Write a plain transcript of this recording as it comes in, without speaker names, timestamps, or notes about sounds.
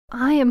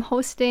I am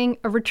hosting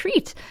a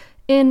retreat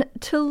in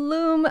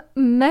Tulum,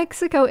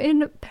 Mexico,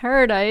 in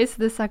paradise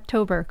this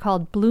October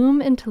called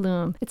Bloom in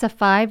Tulum. It's a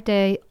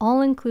 5-day,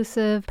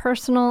 all-inclusive,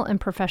 personal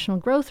and professional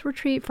growth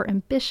retreat for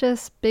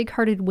ambitious,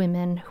 big-hearted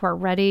women who are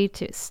ready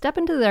to step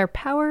into their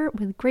power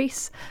with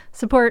grace,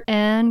 support,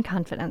 and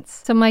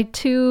confidence. So my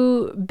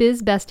two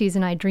biz besties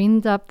and I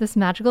dreamed up this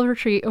magical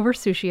retreat over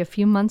sushi a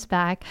few months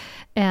back,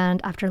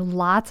 and after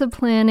lots of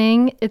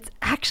planning, it's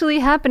actually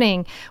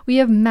happening. We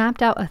have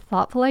mapped out a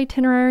thoughtful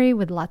itinerary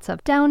with lots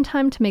of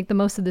downtime to make the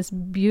most of this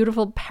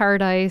beautiful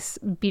paradise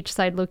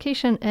beachside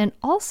location and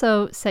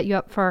also set you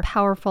up for a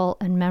powerful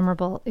and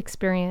memorable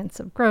experience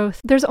of growth.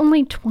 There's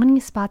only 20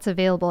 spots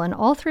available, and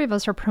all three of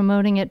us are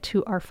promoting it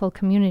to our full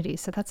community.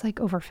 So that's like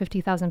over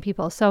 50,000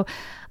 people. So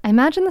I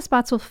imagine the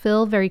spots will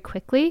fill very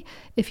quickly.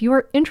 If you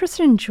are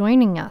interested in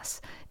joining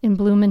us in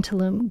Bloom in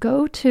Tulum,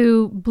 go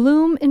to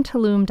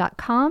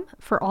bloomintulum.com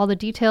for all the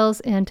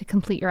details and to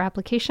complete your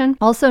application.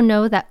 Also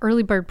know that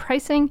early bird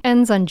pricing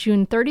ends on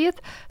June 30th,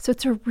 so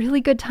it's a really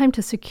good time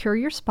to secure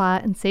your spot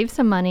and save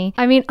some money.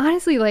 I mean,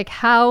 honestly, like,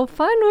 how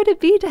fun would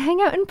it be to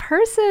hang out in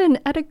person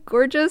at a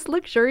gorgeous,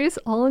 luxurious,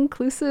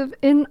 all-inclusive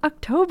in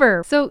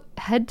October? So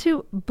head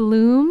to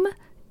Bloom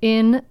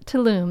in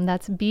Tulum.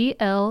 That's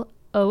Bloom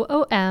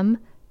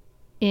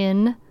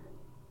in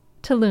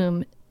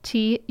Tulum.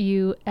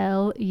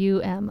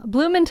 Tulum.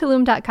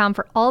 Bloomintulum.com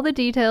for all the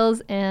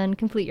details and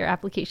complete your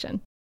application.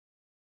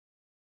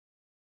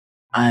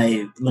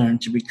 I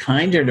learned to be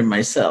kinder to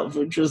myself,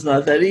 which was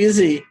not that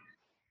easy.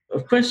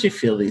 Of course you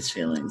feel these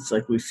feelings,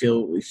 like we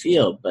feel what we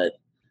feel, but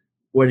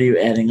what are you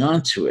adding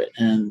on to it?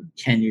 And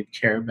can you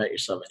care about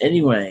yourself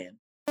anyway?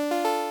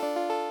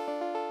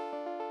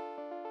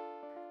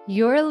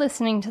 You're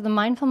listening to the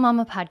Mindful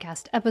Mama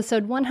podcast,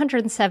 episode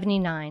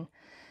 179.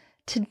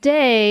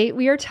 Today,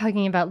 we are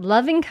talking about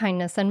loving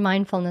kindness and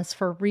mindfulness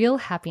for real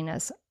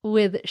happiness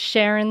with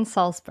Sharon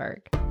Salzberg.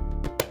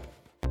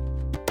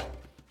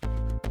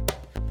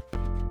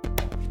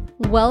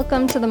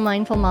 Welcome to the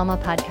Mindful Mama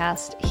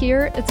podcast.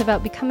 Here, it's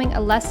about becoming a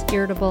less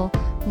irritable,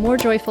 more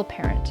joyful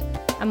parent.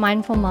 A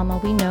mindful mama,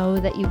 we know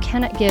that you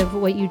cannot give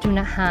what you do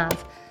not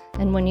have.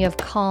 And when you have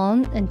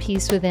calm and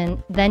peace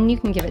within, then you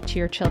can give it to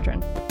your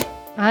children.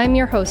 I'm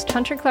your host,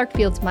 Tantra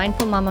Clark-Fields,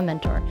 Mindful Mama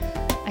Mentor.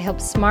 I help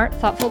smart,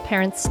 thoughtful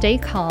parents stay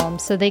calm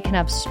so they can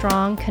have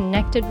strong,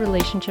 connected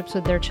relationships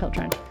with their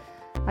children.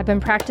 I've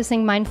been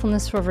practicing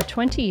mindfulness for over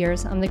 20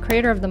 years. I'm the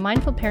creator of the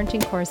Mindful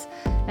Parenting course,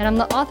 and I'm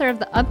the author of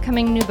the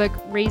upcoming new book,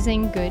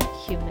 Raising Good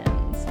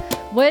Humans,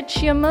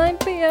 which you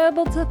might be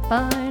able to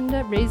find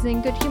at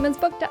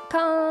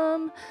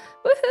raisinggoodhumansbook.com.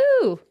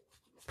 Woohoo!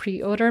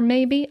 Pre-order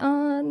may be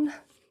on.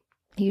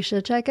 You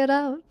should check it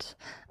out.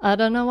 I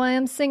don't know why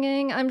I'm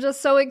singing. I'm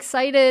just so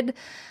excited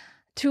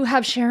to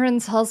have Sharon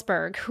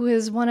Salzberg, who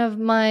is one of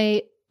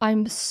my,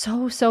 I'm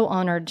so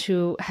honored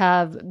to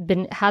have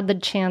had the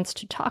chance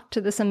to talk to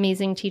this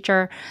amazing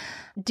teacher.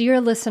 Dear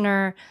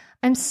listener,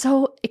 I'm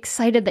so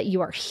excited that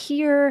you are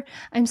here.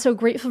 I'm so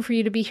grateful for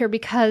you to be here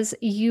because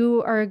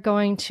you are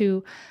going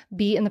to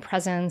be in the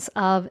presence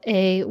of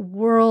a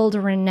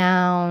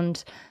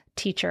world-renowned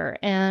teacher.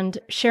 And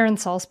Sharon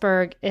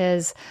Salzberg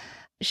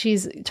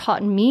she's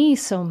taught me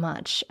so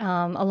much,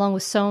 along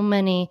with so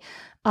many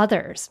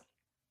others.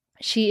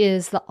 She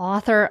is the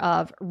author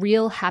of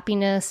Real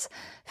Happiness,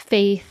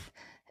 Faith,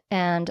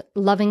 and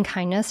Loving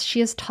Kindness. She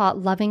has taught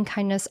loving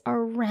kindness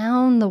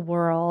around the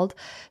world.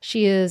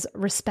 She is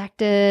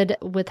respected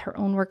with her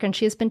own work, and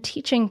she has been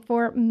teaching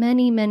for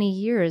many, many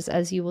years,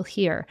 as you will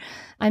hear.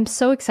 I'm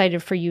so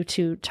excited for you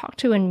to talk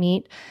to and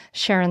meet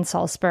Sharon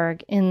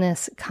Salzberg in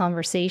this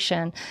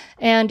conversation.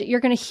 And you're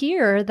going to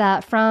hear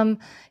that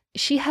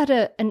she had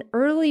an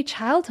early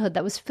childhood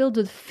that was filled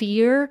with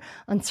fear,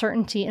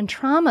 uncertainty, and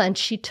trauma, and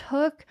she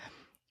took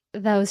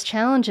those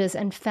challenges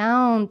and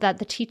found that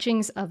the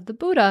teachings of the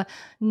Buddha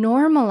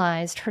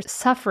normalized her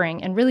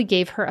suffering and really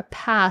gave her a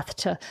path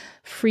to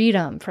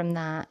freedom from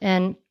that.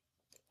 And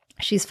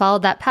she's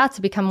followed that path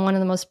to become one of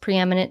the most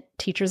preeminent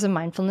teachers of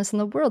mindfulness in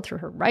the world through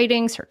her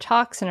writings, her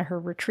talks, and her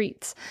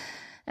retreats.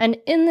 And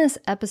in this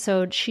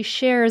episode, she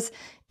shares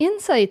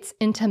insights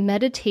into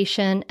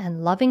meditation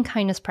and loving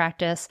kindness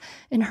practice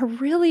in her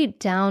really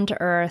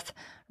down-to-earth,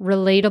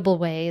 relatable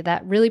way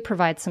that really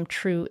provides some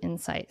true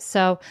insight.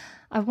 So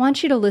I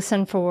want you to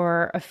listen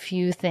for a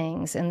few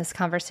things in this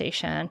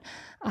conversation.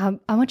 I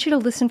want you to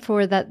listen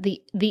for that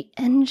the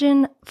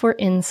engine for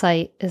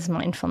insight is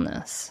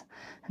mindfulness.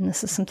 And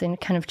this is something to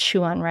kind of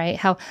chew on, right?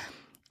 How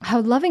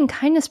loving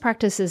kindness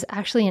practice is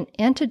actually an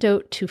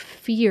antidote to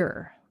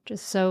fear, which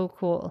is so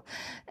cool.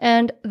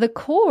 And the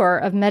core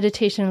of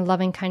meditation and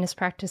loving kindness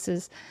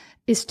practices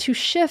is to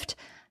shift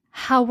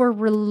how we're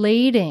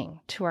relating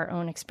to our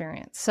own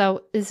experience.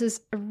 So this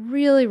is a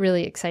really,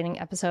 really exciting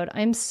episode.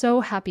 I'm so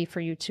happy for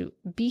you to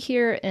be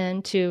here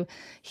and to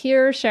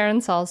hear Sharon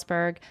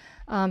Salzberg.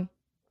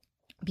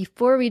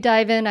 Before we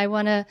dive in, I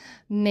want to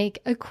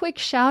make a quick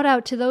shout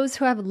out to those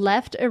who have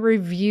left a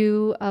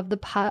review of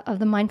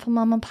the Mindful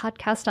Mama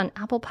podcast on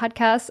Apple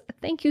Podcasts.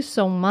 Thank you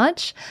so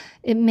much.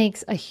 It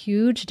makes a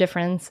huge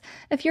difference.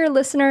 If you're a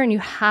listener and you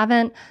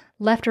haven't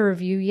left a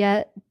review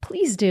yet,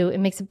 please do. It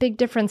makes a big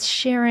difference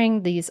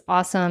sharing these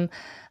awesome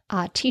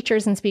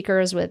teachers and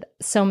speakers with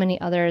so many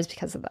others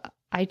because of the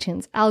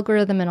iTunes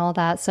algorithm and all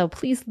that. So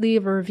please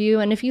leave a review.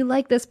 And if you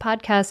like this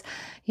podcast,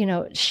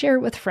 share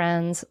it with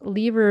friends,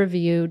 leave a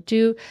review,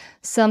 do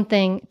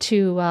something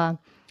to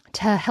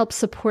help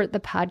support the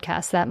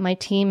podcast that my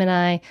team and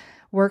I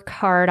work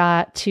hard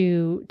at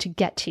to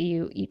get to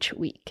you each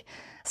week.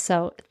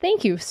 So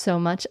thank you so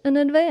much in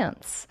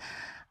advance.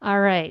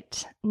 All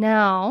right.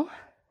 Now,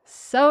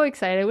 so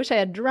excited. I wish I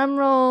had drum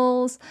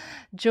rolls.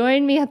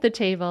 Join me at the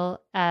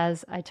table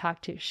as I talk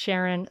to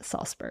Sharon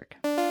Salzberg.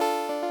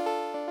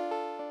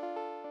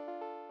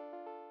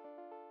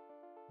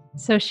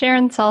 So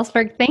Sharon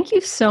Salzberg, thank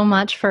you so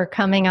much for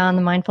coming on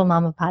the Mindful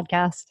Mama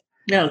podcast.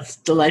 No, it's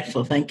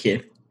delightful. Thank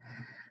you.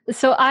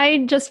 So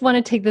I just want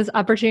to take this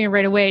opportunity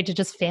right away to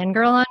just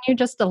fangirl on you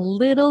just a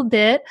little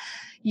bit.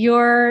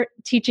 Your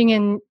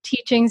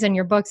teachings and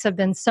your books have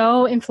been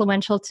so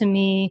influential to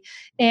me.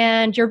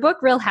 And your book,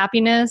 Real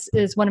Happiness,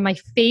 is one of my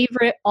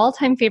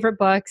all-time favorite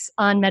books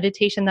on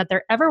meditation that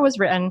there ever was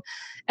written.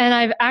 And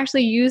I've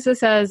actually used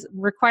this as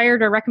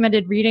required or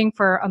recommended reading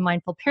for a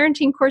mindful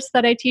parenting course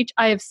that I teach.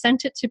 I have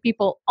sent it to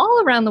people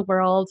all around the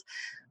world.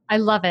 I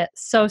love it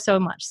so, so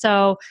much.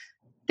 So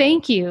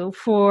thank you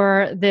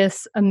for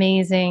this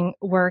amazing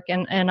work.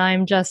 And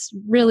I'm just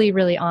really,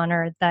 really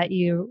honored that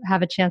you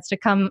have a chance to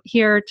come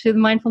here to the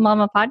Mindful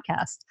Mama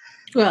podcast.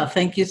 Well,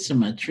 thank you so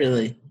much,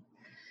 really.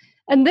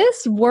 And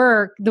this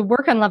work, the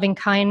work on loving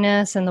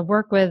kindness and the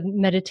work with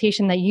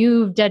meditation that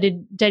you've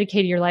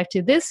dedicated your life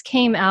to, this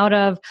came out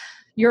of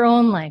your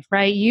own life,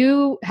 right?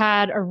 You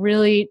had a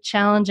really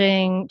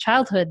challenging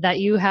childhood that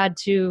you had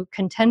to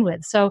contend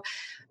with. So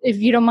if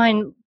you don't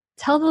mind,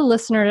 tell the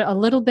listener a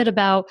little bit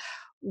about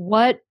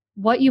what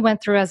you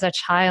went through as a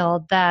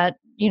child that,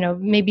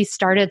 maybe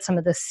started some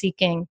of the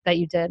seeking that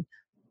you did.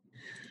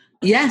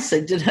 Yes, I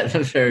did have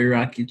a very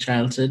rocky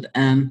childhood.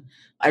 And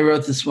I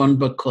wrote this one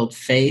book called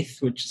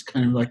Faith, which is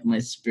kind of like my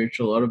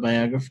spiritual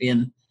autobiography.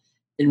 And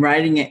in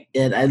writing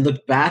it, I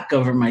looked back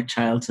over my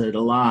childhood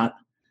a lot.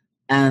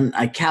 And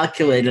I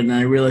calculated and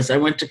I realized I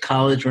went to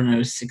college when I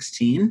was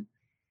 16.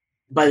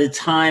 By the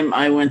time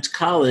I went to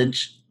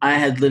college, I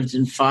had lived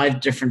in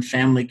 5 different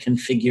family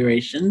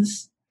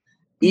configurations,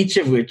 each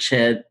of which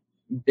had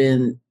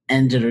been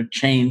ended or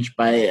changed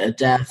by a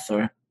death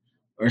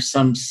or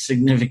some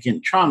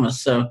significant trauma.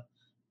 So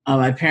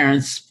my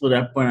parents split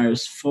up when I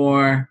was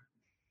 4.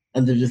 I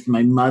lived with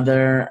my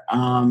mother,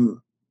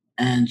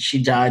 and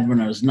she died when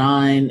I was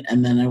 9.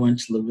 And then I went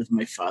to live with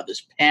my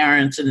father's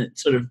parents, and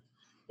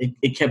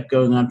it kept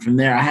going on from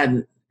there. I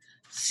hadn't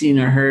seen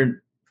or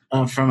heard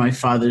from my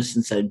father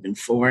since I'd been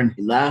 4, and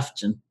he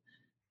left. And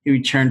he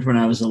returned when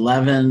I was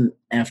 11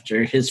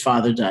 after his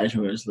father died,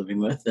 who I was living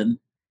with. And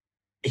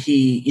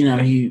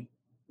he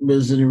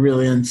was in a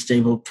really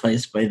unstable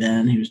place by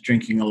then. He was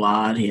drinking a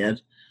lot. He had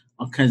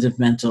all kinds of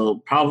mental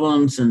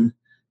problems, and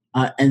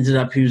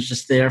he was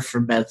just there for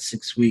about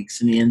 6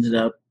 weeks, and he ended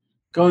up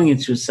going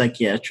into a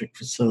psychiatric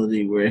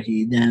facility where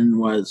he then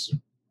was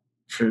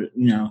for,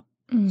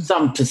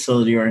 some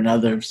facility or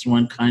another,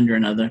 one kind or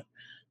another,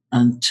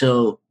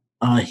 until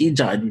he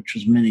died, which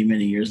was many,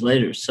 many years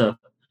later. So,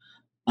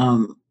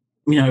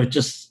 it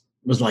just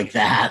was like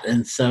that.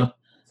 And so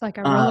it's like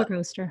a roller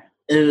coaster.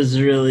 It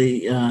was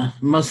really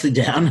mostly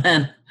down.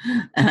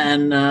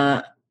 And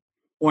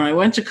when I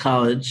went to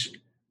college,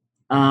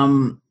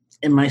 in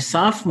my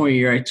sophomore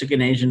year, I took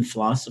an Asian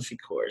philosophy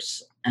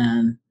course.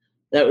 And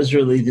that was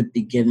really the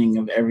beginning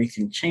of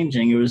everything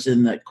changing. It was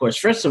in that course,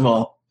 first of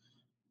all,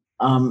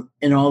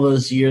 in all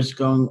those years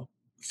going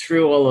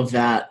through all of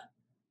that,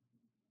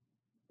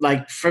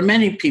 like for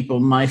many people,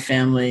 my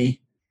family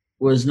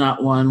was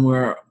not one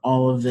where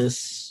all of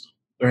this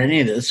or any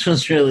of this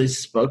was really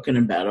spoken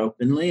about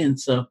openly. And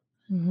so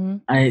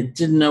I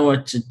didn't know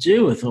what to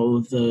do with all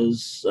of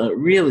those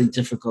really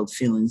difficult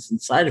feelings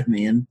inside of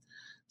me. And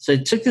so I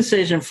took this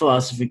Asian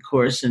philosophy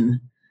course, and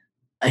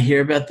I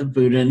hear about the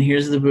Buddha, and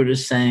here's the Buddha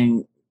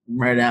saying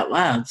right out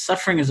loud,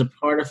 suffering is a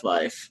part of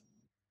life.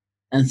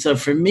 And so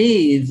for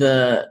me,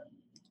 the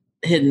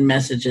hidden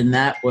message in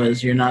that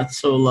was, you're not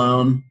so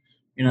alone,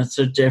 you're not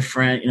so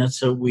different, you're not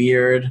so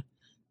weird,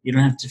 you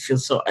don't have to feel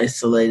so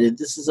isolated.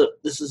 This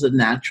is a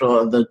natural,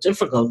 although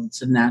difficult,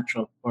 it's a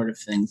natural part of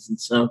things. And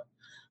so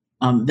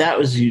that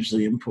was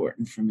hugely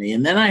important for me.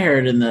 And then I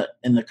heard in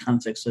the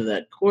context of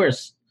that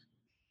course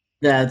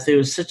that there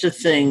was such a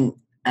thing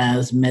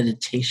as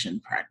meditation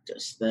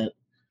practice, that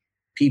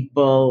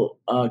people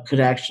could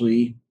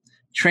actually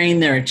train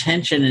their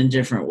attention in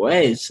different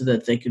ways so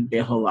that they could be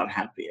a whole lot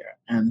happier.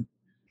 And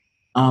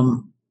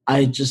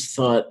I just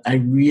thought, I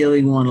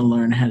really want to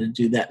learn how to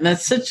do that. And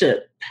that's such a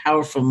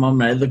powerful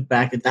moment. I look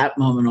back at that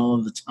moment all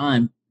of the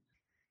time,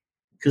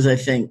 because I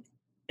think,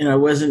 I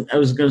was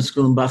going to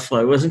school in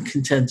Buffalo. I wasn't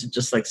content to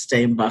just like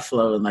stay in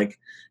Buffalo and like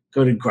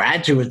go to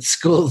graduate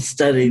school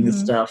studying the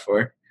stuff,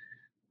 or,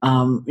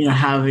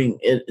 having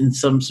it in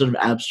some sort of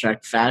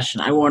abstract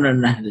fashion. I wanted to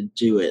know how to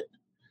do it.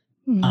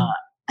 And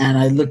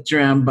I looked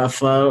around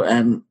Buffalo,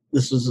 and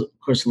this was, of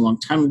course, a long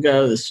time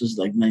ago. This was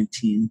like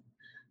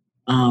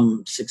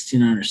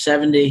 1969 or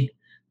 70.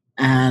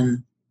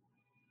 And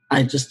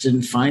I just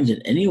didn't find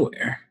it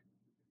anywhere.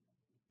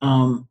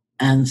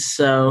 And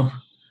so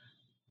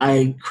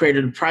I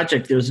created a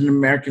project. There was an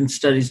American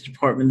Studies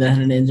department that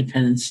had an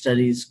independent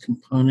studies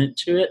component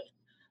to it.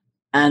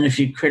 And if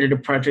you created a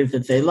project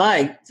that they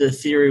liked, the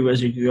theory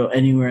was you could go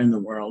anywhere in the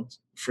world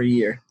for a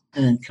year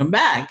and then come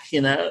back,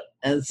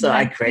 And so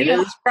I created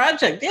this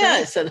project. Yeah,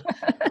 I said,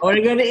 I want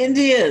to go to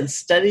India and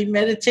study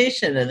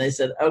meditation. And they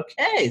said,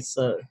 okay.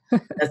 So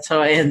that's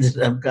how I ended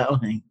up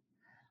going.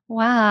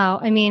 Wow.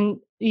 I mean,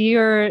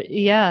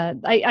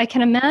 I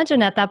can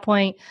imagine at that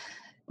point.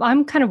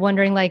 I'm kind of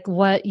wondering like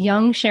what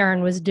young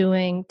Sharon was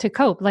doing to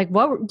cope. Like,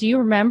 what do you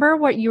remember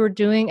what you were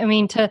doing? I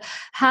mean, to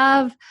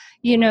have,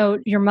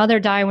 your mother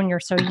die when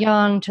you're so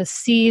young, to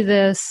see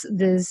this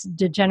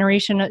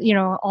degeneration,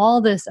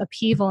 all this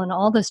upheaval and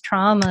all this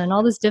trauma and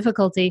all this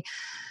difficulty,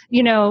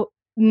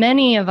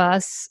 many of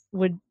us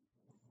would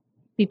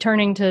be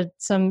turning to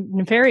some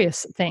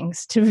nefarious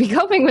things to be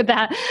coping with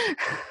that.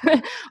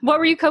 What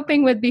were you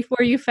coping with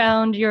before you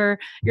found your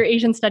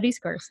Asian studies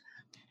course?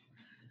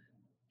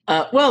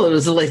 Well, it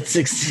was the late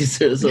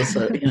 60s. It was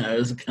also, it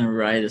was a kind of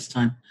riotous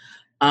time.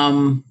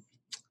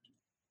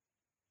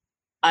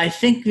 I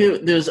think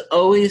there was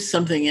always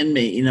something in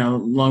me,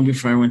 long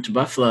before I went to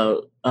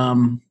Buffalo,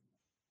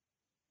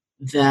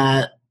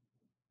 that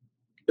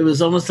it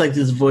was almost like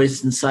this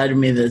voice inside of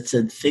me that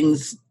said,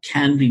 things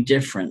can be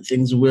different.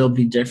 Things will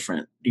be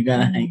different. You got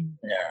to hang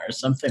there, or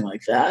something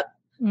like that.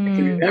 I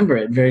can remember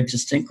it very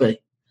distinctly.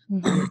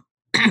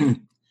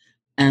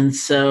 And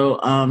so,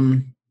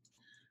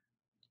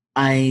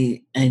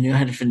 I knew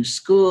how to finish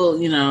school.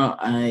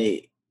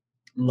 I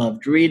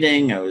loved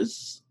reading. I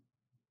was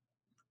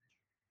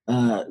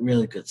a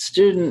really good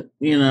student.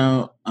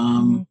 I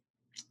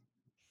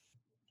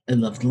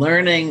loved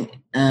learning,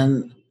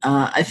 and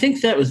I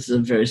think that was a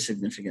very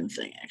significant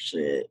thing,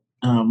 actually.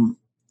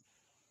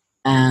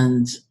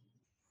 And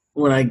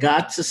when I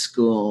got to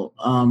school,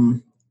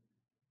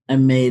 I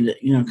made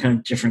kind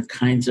of different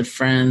kinds of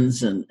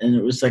friends, and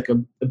it was like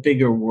a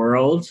bigger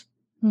world.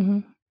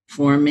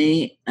 For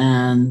me,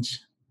 and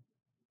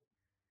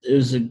it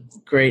was a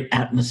great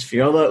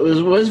atmosphere, although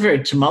it was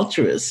very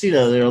tumultuous.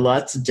 There were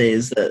lots of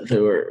days that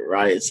there were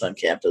riots on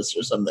campus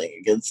or something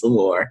against the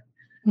war.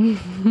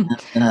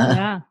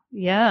 That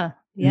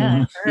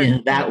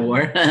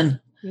war. And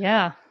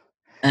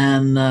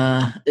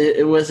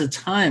it was a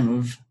time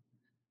of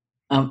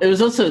it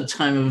was also a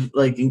time of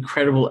like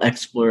incredible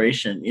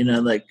exploration.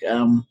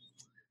 The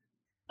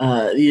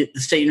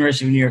State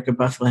University of New York at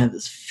Buffalo had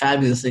this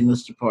fabulous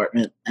English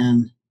department,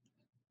 and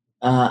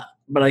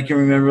but I can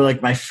remember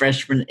like my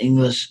freshman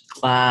English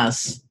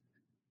class,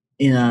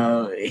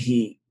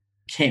 he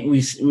came,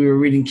 we were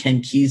reading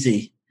Ken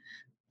Kesey,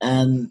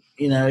 and,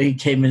 he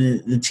came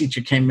in, the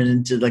teacher came in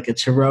and did like a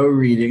Thoreau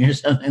reading or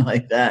something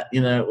like that.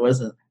 It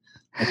wasn't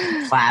like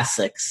the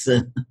classics.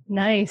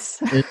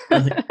 Nice.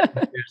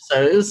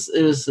 So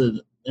it was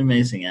an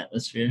amazing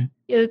atmosphere.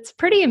 It's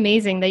pretty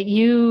amazing that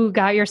you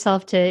got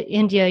yourself to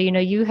India.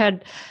 You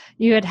had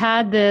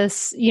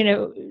this,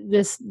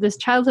 this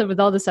childhood with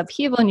all this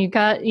upheaval, and you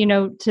got,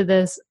 to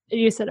this,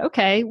 you said,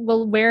 okay,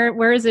 well,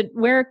 where is it?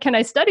 Where can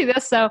I study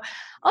this? So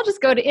I'll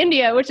just go to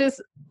India, which is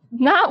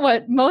not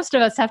what most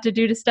of us have to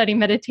do to study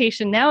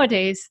meditation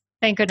nowadays,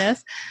 thank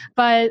goodness.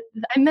 But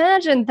I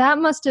imagine that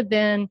must have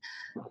been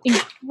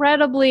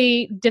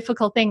incredibly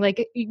difficult thing,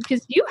 like,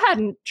 because you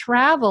hadn't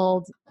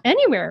traveled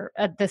anywhere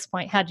at this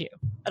point, had you,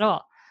 at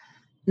all?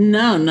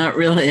 No, not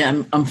really.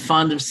 I'm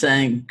fond of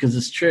saying, because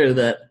it's true,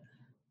 that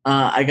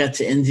I got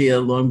to India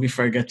long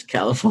before I got to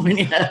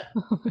California.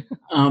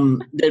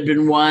 There'd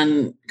been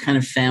one kind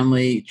of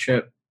family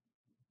trip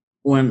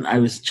when I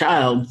was a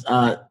child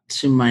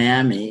to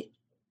Miami,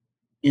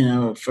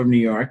 from New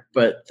York,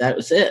 but that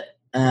was it.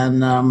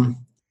 And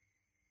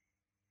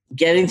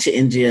getting to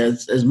India,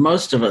 as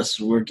most of us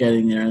were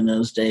getting there in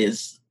those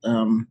days,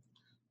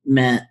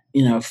 meant,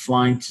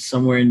 flying to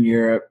somewhere in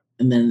Europe,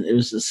 and then it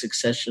was a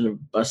succession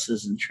of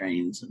buses and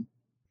trains. And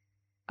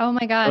oh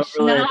my gosh!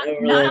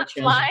 Not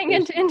flying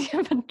into India,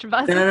 but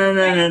buses.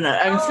 No.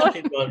 I mean, some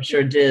people I'm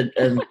sure did,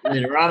 and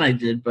later on I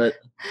did, but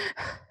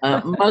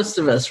most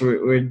of us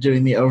were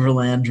doing the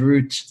overland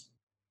route.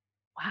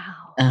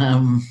 Wow.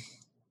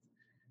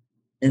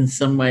 In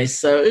some ways,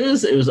 so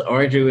it was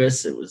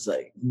arduous. It was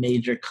like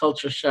major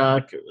culture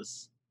shock.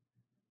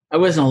 I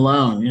wasn't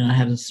alone. I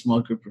had a small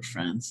group of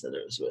friends that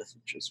I was with,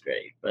 which was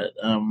great. But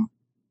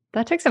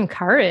that took some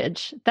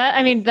courage.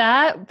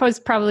 That was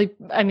probably,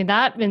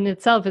 that in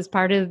itself is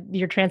part of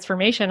your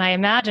transformation, I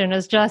imagine,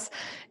 is just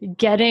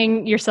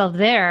getting yourself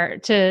there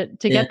to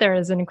get there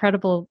is an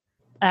incredible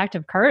act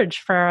of courage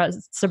for a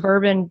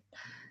suburban,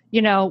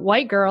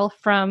 white girl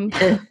from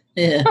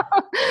Yeah.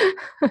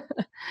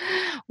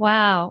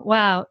 Wow,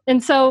 wow.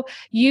 And so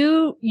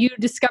you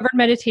discovered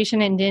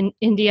meditation in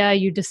India,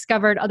 you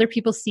discovered other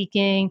people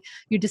seeking,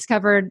 you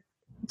discovered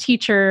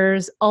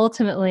teachers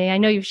ultimately. I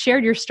know you've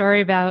shared your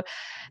story about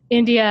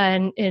India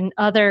and in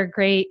other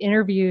great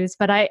interviews,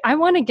 but I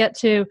want to get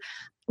to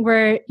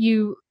where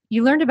you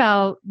learned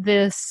about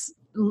this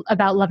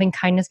about loving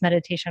kindness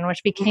meditation,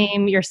 which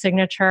became your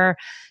signature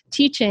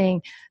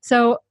teaching.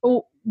 So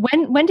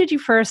when did you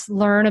first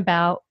learn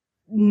about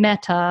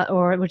metta,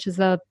 or which is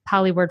the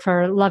Pali word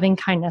for loving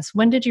kindness?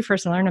 When did you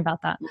first learn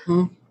about that?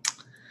 Mm-hmm.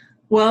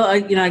 Well,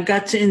 I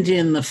got to India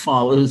in the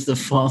fall. It was the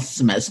fall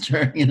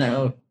semester, it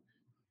was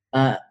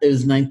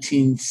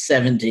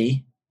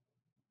 1970.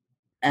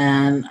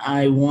 And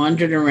I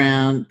wandered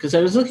around because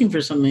I was looking for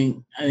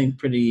something, I think,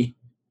 pretty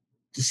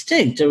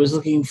distinct. I was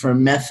looking for a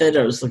method.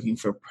 I was looking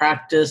for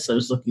practice. I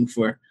was looking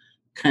for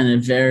kind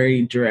of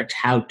very direct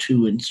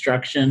how-to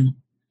instruction.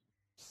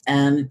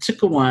 And it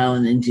took a while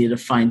in India to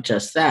find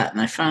just that.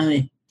 And I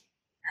finally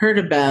heard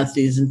about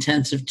these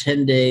intensive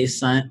 10-day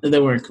they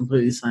weren't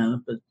completely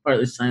silent, but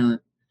partly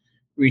silent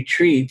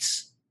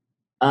retreats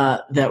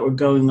that were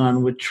going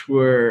on,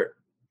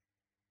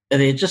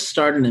 they had just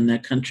started in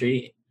that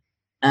country.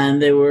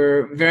 And they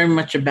were very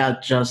much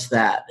about just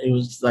that. It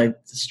was like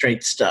the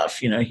straight stuff.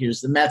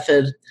 Here's the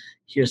method.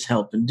 Here's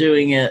help in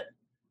doing it.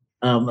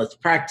 Let's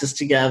practice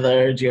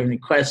together. Do you have any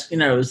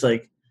questions? It was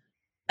like,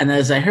 and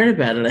as I heard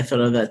about it, I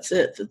thought, oh, that's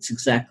it. That's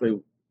exactly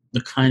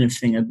the kind of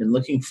thing I've been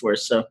looking for.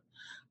 So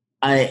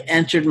I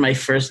entered my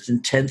first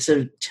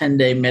intensive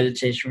 10-day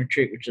meditation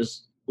retreat, which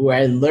is where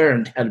I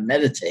learned how to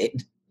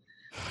meditate.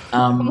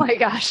 Oh my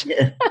gosh.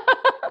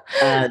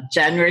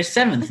 January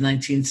 7th,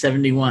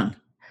 1971.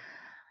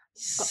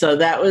 So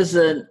that was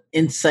an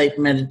insight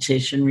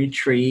meditation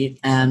retreat.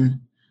 And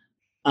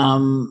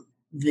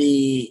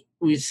we'd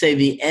say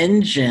the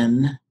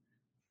engine,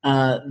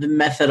 the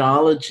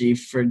methodology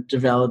for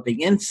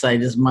developing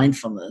insight is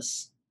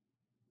mindfulness.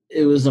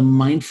 It was a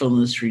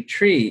mindfulness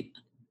retreat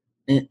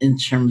in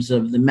terms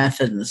of the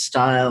method and the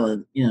style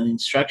and, the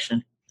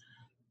instruction.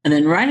 And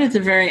then right at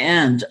the very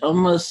end,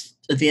 almost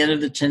at the end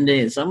of the 10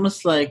 days,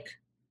 almost like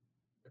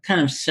a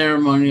kind of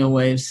ceremonial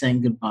way of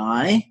saying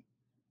goodbye,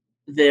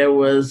 there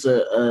was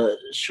a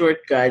short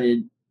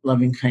guided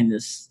loving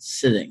kindness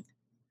sitting.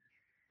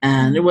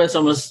 And it was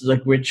almost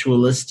like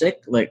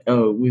ritualistic, like,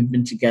 oh, we've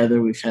been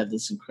together, we've had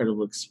this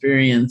incredible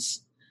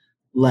experience.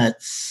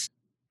 Let's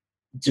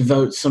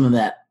devote some of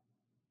that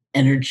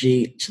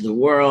energy to the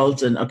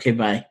world and okay,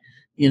 bye.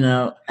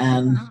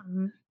 And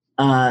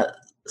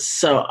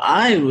so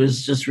I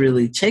was just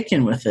really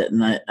taken with it.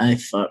 And I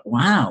thought,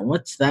 wow,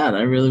 what's that?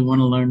 I really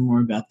want to learn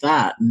more about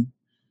that. And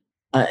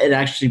it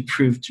actually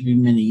proved to be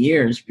many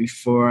years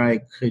before I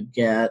could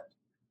get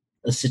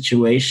a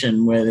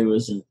situation where there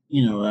was an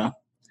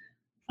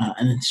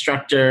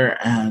instructor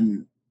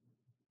and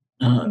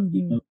a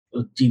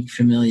deep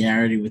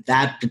familiarity with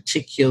that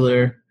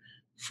particular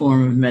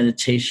form of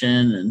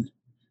meditation.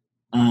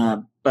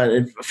 And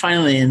but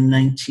finally in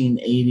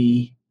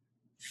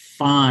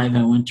 1985,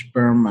 I went to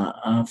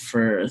Burma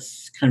for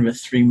kind of a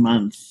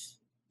 3-month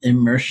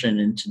immersion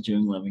into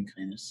doing loving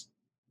kindness.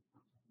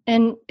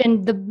 And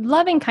the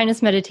loving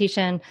kindness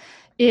meditation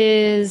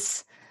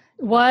was,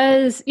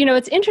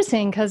 it's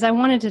interesting because I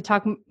wanted to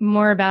talk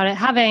more about it,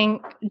 having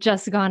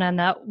just gone on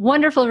that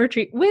wonderful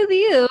retreat with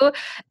you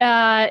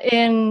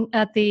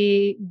at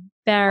the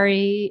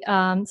Barry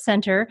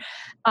Center.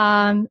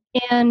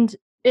 And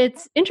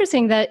it's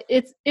interesting that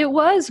it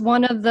was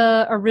one of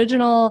the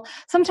original,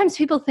 sometimes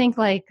people think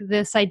like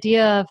this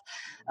idea of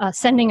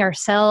sending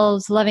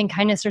ourselves loving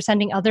kindness or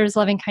sending others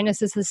loving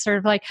kindness is this sort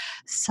of like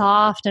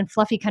soft and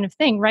fluffy kind of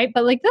thing, right?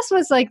 But like this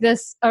was like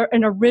this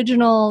an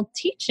original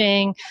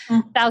teaching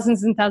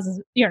thousands and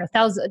thousands,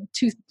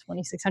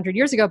 2,600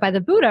 years ago by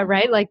the Buddha,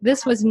 right? Like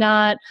this was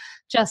not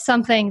just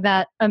something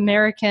that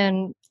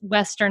American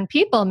Western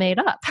people made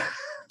up.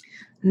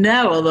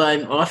 No, although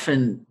I'm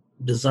often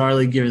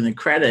bizarrely given the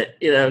credit,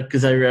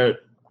 because I wrote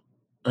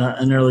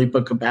an early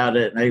book about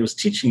it and I was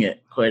teaching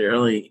it quite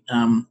early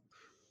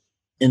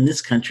in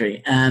this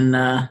country. And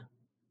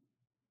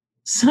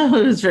so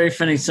it was very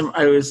funny.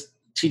 I was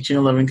teaching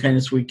a loving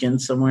kindness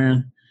weekend somewhere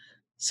and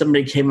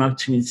somebody came up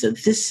to me and said,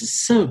 "This is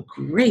so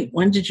great.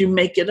 When did you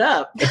make it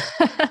up?"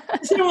 I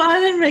said, "Well, I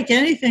didn't make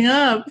anything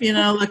up,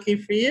 lucky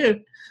for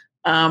you."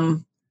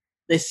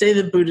 They say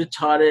the Buddha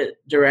taught it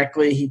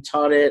directly. He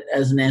taught it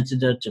as an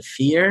antidote to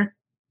fear.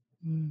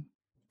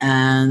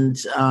 And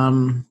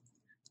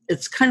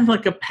it's kind of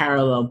like a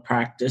parallel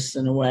practice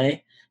in a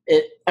way.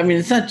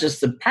 It's not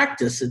just the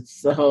practice,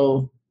 it's the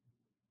whole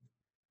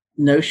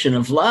notion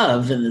of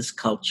love in this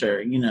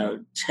culture,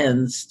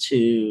 tends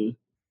to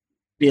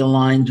be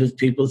aligned with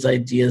people's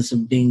ideas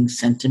of being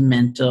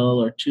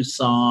sentimental or too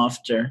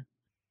soft or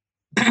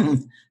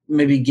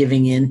maybe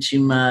giving in too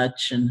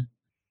much. And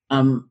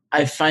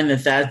I find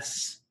that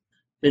that's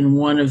been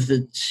one of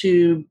the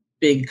two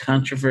big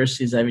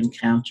controversies I've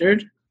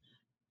encountered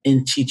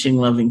in teaching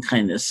loving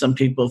kindness. Some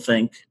people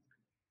think,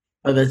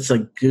 oh, that's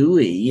like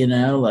gooey,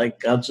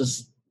 like I'll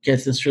just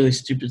get this really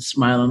stupid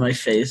smile on my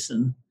face,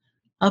 and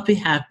I'll be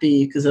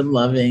happy because I'm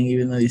loving,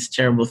 even though these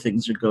terrible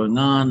things are going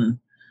on, and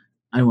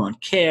I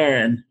won't care.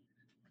 And,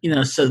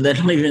 so they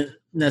don't even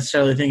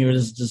necessarily think of it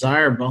as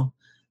desirable.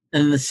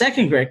 And the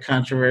second great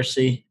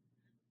controversy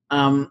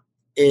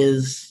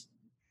is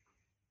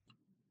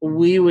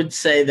we would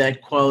say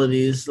that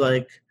qualities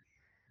like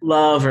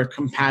love or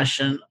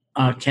compassion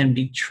can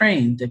be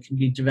trained, that can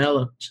be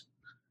developed.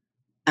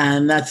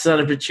 And that's not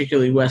a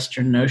particularly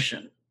Western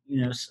notion.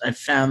 I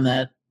found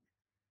that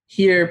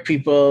here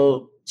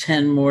people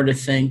tend more to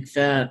think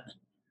that,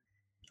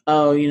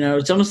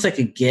 it's almost like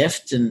a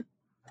gift, and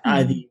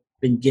either you've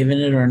been given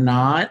it or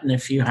not. And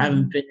if you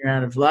haven't been, you're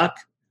out of luck.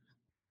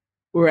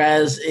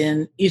 Whereas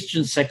in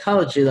Eastern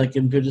psychology, like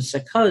in Buddhist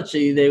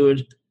psychology, they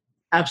would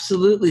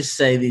absolutely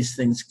say these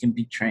things can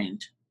be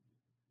trained,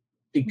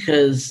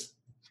 because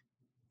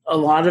a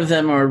lot of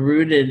them are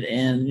rooted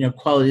in,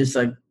 qualities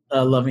like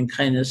loving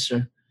kindness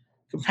or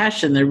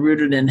compassion. They're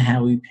rooted in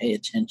how we pay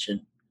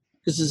attention,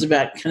 because it's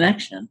about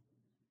connection.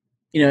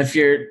 If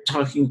you're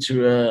talking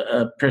to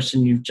a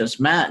person you've just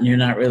met and you're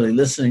not really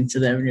listening to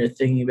them and you're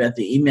thinking about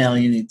the email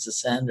you need to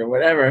send or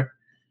whatever,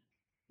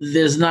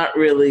 there's not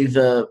really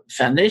the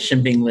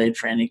foundation being laid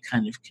for any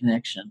kind of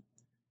connection.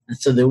 And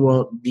so there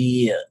won't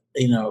be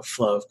a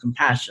flow of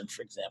compassion,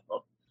 for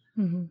example.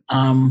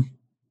 Mm-hmm.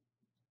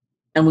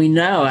 And we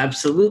know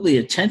absolutely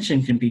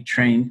attention can be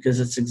trained,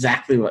 because it's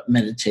exactly what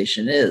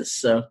meditation is.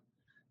 So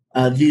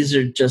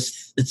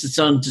it's its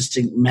own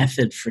distinct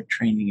method for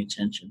training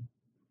attention.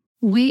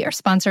 We are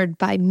sponsored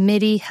by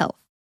MIDI Health.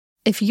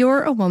 If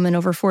you're a woman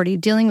over 40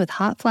 dealing with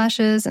hot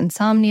flashes,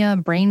 insomnia,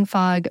 brain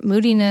fog,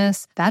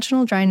 moodiness,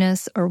 vaginal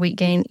dryness, or weight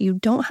gain, you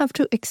don't have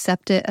to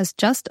accept it as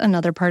just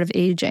another part of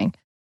aging.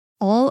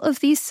 All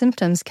of these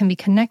symptoms can be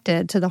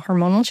connected to the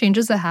hormonal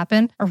changes that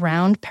happen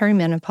around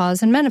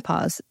perimenopause and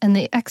menopause, and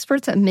the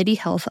experts at MIDI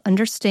Health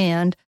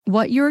understand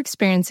what you're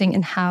experiencing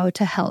and how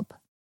to help.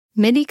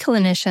 MIDI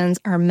clinicians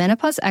are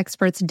menopause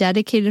experts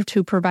dedicated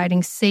to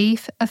providing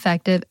safe,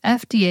 effective,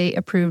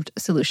 FDA-approved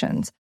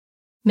solutions.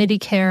 MIDI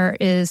Care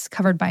is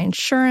covered by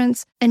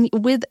insurance, and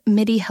with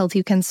MIDI Health,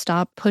 you can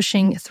stop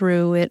pushing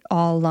through it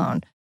all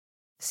alone.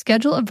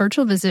 Schedule a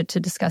virtual visit to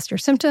discuss your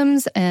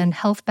symptoms and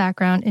health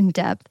background in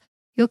depth.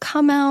 You'll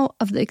come out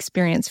of the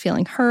experience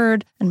feeling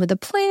heard and with a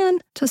plan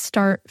to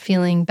start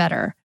feeling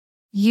better.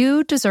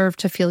 You deserve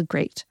to feel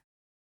great.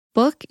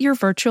 Book your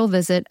virtual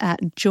visit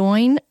at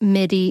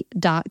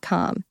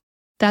joinmidi.com.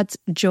 That's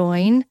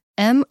joinmidi.com.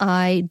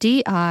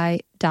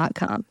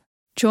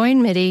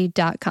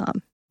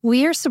 joinmidi.com.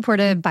 We are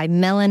supported by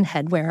Melon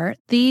Headwear.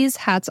 These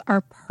hats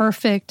are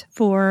perfect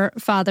for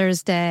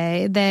Father's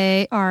Day.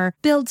 They are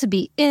built to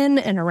be in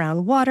and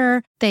around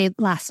water. They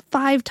last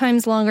 5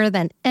 times longer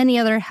than any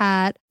other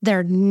hat.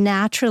 They're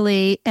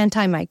naturally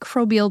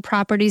antimicrobial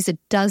properties.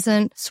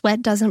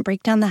 Sweat doesn't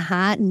break down the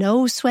hat.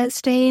 No sweat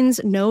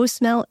stains, no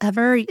smell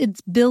ever. It's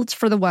built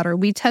for the water.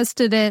 We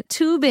tested it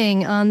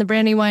tubing on the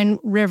Brandywine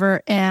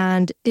River,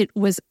 and it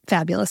was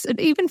fabulous. It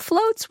even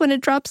floats when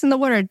it drops in the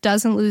water. It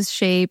doesn't lose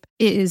shape.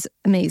 It is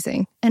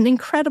amazing. An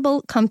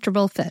incredible,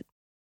 comfortable fit.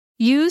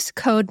 Use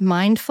code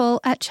MINDFUL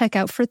at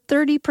checkout for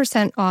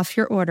 30% off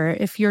your order.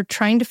 If you're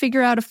trying to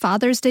figure out a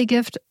Father's Day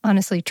gift,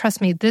 honestly,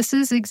 trust me, this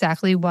is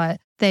exactly what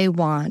they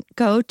want.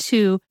 Go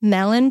to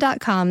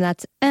melon.com,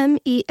 that's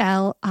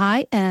MELIN.com,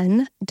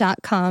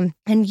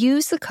 and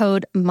use the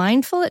code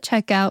MINDFUL at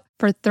checkout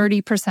for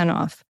 30%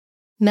 off.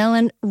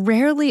 Melon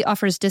rarely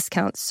offers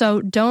discounts,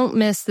 so don't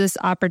miss this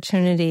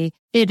opportunity.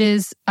 It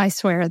is, I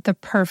swear, the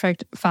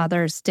perfect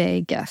Father's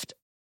Day gift.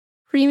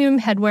 Premium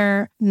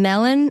headwear,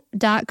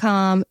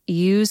 melon.com.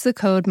 Use the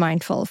code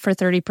MINDFUL for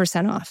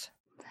 30% off.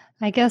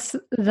 I guess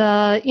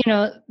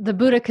the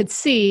Buddha could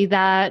see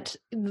that,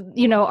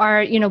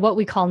 what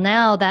we call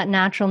now that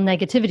natural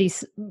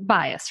negativity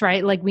bias,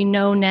 right? Like we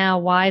know now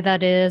why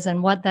that is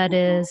and what that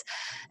is.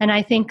 And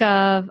I think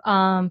of,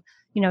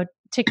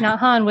 Thich Nhat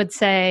Hanh would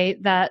say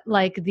that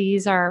like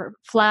these are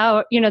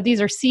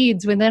these are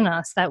seeds within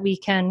us that we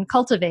can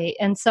cultivate.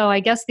 And so I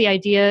guess the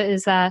idea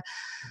is that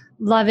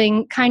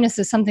loving kindness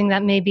is something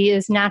that maybe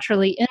is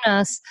naturally in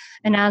us.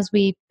 And as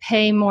we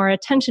pay more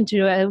attention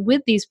to it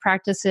with these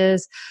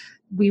practices,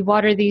 we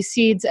water these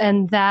seeds,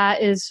 and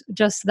that is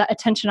just the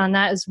attention on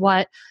that is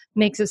what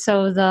makes it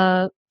so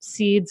the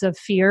seeds of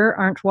fear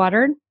aren't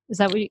watered. Is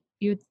that what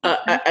you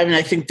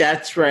I think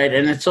that's right.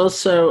 And it's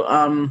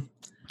also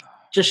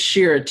just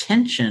sheer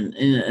attention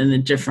in a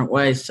different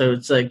way. So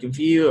it's like if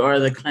you are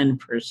the kind of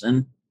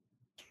person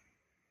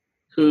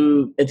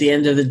who, at the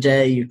end of the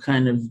day, you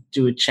kind of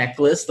do a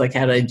checklist, like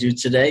how did I do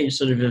today? You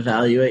sort of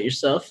evaluate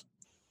yourself.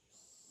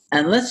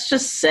 And let's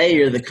just say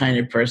you're the kind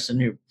of person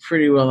who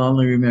pretty well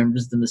only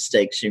remembers the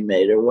mistakes you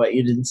made or what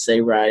you didn't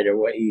say right or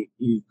what you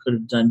could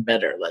have done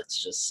better,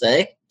 let's just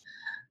say.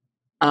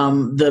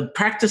 The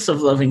practice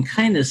of loving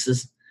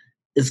kindness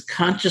is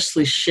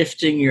consciously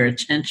shifting your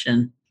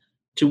attention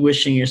to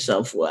wishing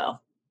yourself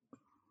well.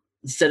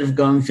 Instead of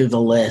going through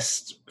the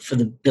list for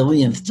the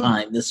billionth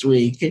time this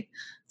week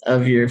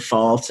of your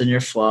faults and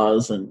your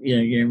flaws and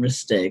your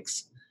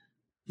mistakes,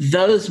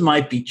 those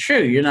might be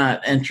true. You're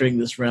not entering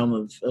this realm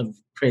of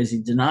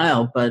crazy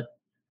denial, but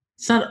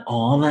it's not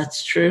all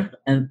that's true.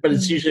 But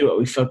it's usually what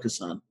we focus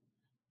on.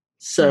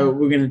 So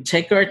we're going to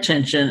take our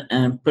attention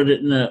and put it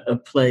in a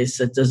place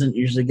that doesn't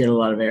usually get a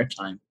lot of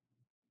airtime.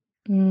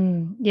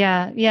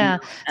 Yeah.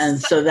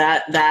 And so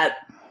that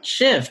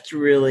shift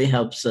really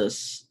helps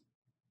us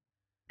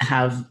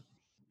have,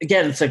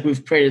 again, it's like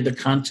we've created the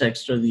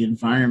context or the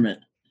environment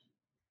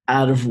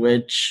out of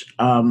which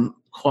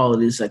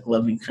qualities like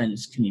loving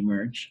kindness can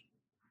emerge.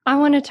 I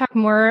want to talk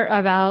more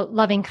about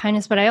loving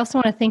kindness, but I also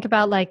want to think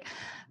about like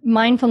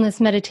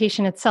mindfulness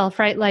meditation itself,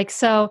 right? Like,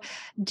 so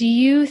do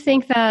you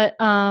think that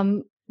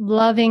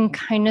loving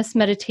kindness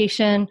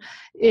meditation,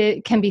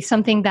 it can be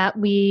something that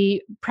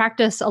we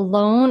practice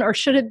alone, or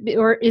should it be,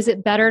 or is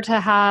it better to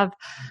have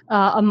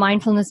a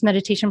mindfulness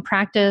meditation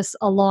practice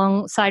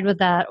alongside with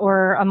that,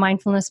 or a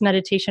mindfulness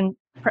meditation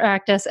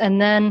practice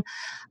and then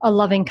a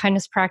loving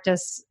kindness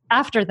practice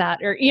after that?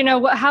 Or,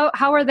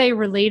 how are they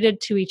related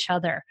to each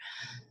other?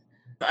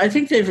 I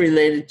think they've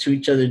related to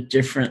each other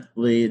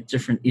differently at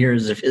different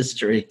eras of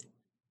history.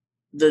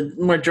 The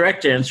more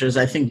direct answer is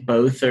I think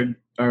both are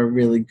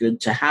really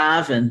good to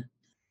have, and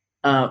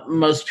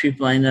most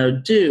people I know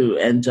do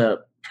end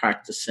up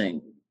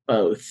practicing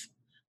both.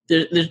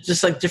 They're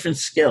just like different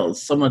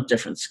skills, somewhat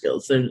different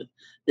skills. They're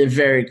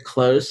very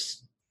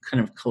close,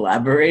 kind of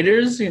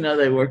collaborators.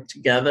 They work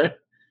together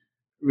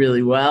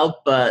really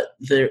well, but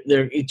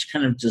they're each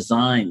kind of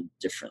designed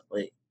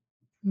differently.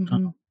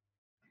 Mm-hmm.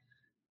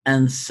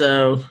 And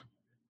so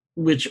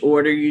which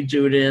order you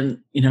do it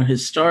in,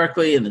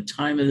 historically in the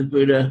time of the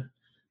Buddha,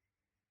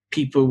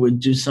 people would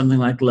do something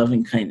like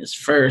loving kindness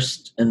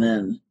first, and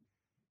then,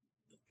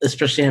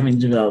 especially having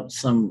developed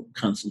some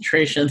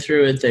concentration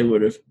through it, they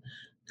would have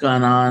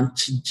gone on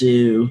to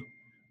do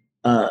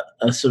a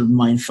sort of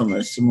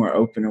mindfulness, a more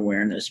open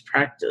awareness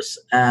practice.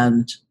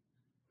 And,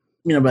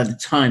 by the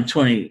time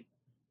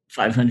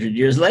 2,500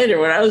 years later,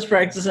 when I was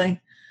practicing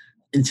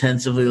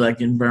intensively, like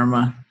in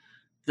Burma,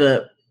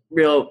 the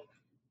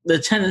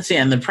tendency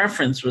and the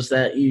preference was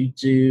that you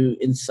do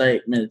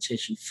insight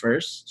meditation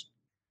first,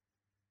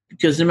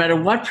 because no matter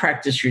what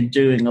practice you're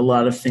doing, a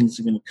lot of things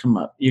are going to come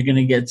up. You're going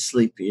to get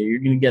sleepy, or you're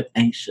going to get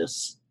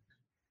anxious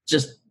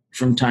just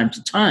from time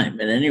to time.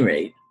 At any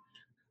rate,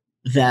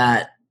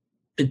 that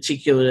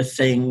particular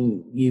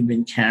thing you've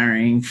been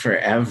carrying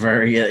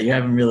forever, you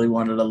haven't really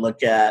wanted to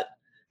look at,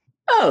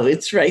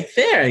 it's right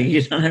there.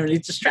 You don't have any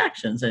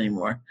distractions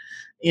anymore.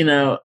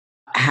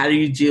 How do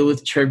you deal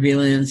with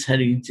turbulence? How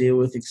do you deal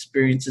with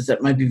experiences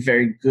that might be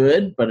very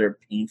good but are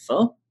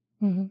painful?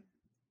 Mm-hmm.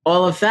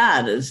 All of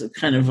that is a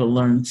kind of a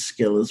learned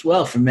skill as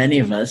well. For many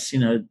of us,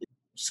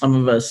 some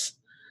of us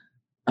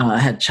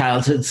had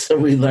childhoods, so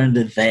we learned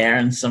it there,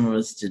 and some of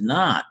us did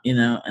not,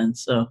 and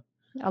so.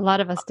 A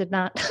lot of us did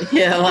not.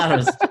 Yeah, a lot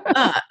of us did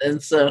not.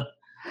 And so,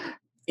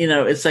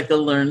 it's like a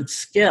learned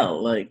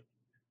skill.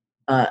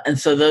 And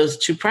so those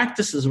two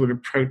practices would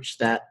approach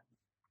that.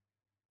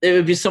 They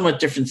would be somewhat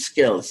different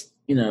skills,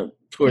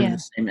 toward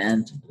the same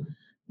end.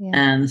 Yeah.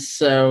 And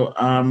so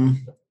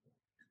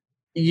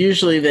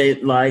usually they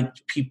like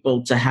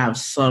people to have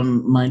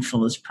some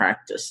mindfulness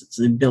practice. It's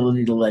the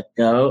ability to let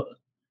go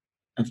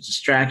of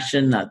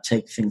distraction, not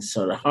take things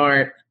so to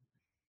heart,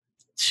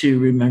 to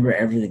remember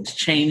everything's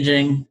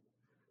changing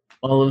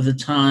all of the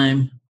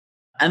time.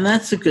 And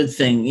that's a good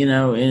thing,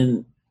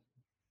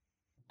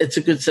 it's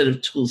a good set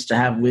of tools to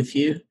have with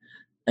you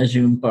as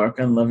you embark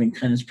on loving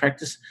kindness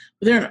practice.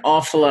 But there are an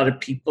awful lot of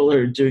people who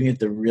are doing it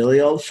the really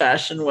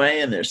old-fashioned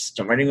way, and they're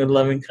starting with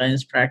loving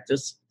kindness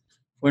practice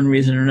for one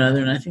reason or another,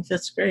 and I think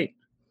that's great.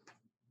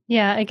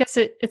 Yeah, I guess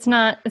it's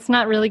not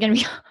really going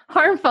to be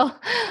harmful.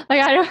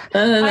 Like I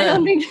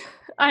don't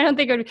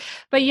think it would.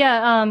 But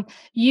yeah,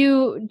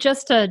 you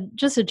just to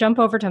jump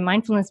over to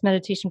mindfulness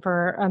meditation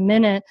for a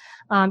minute.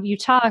 You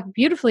talk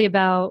beautifully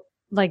about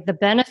like the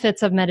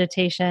benefits of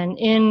meditation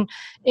in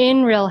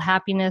real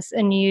happiness,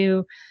 and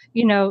you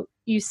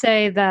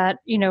say that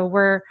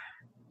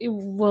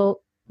you'll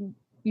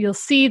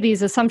see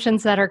these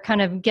assumptions that are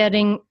kind of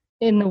getting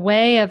in the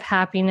way of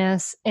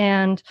happiness,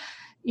 and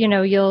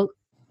you'll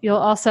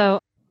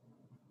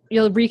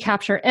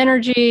recapture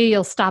energy,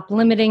 you'll stop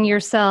limiting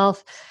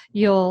yourself,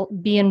 you'll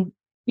be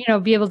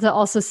able to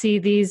also see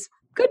these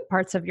good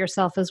parts of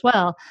yourself as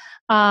well.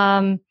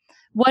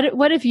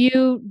 What have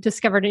you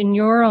discovered in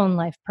your own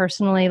life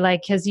personally?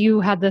 Like, because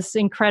you had this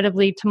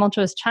incredibly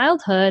tumultuous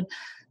childhood,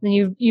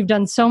 and you've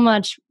done so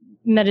much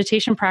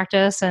meditation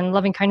practice and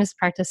loving kindness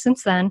practice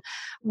since then.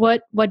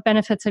 What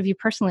benefits have you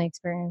personally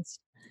experienced?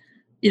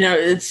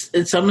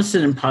 It's almost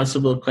an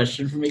impossible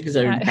question for me, because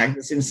I've been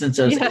practicing since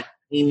I was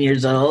 18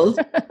 years old,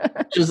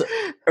 which was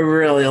a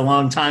really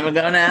long time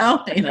ago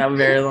now, a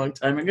very long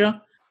time ago.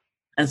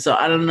 And so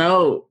I don't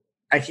know.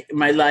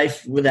 My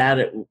life without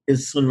it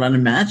is sort of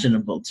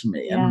unimaginable to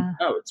me. Yeah. I don't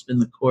know. It's been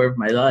the core of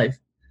my life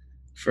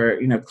for,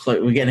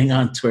 we're getting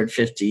on toward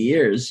 50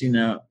 years,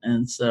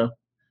 and so,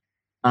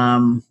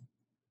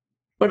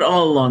 but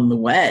all along the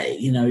way,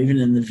 even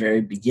in the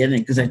very beginning,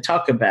 because I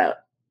talk about,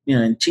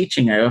 in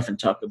teaching, I often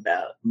talk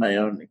about my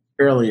own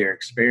earlier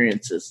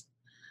experiences.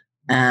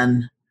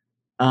 And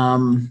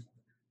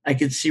I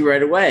could see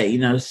right away,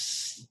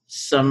 it's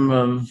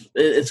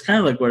kind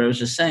of like what I was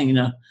just saying,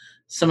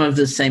 some of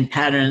the same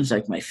patterns,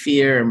 like my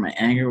fear or my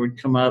anger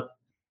would come up,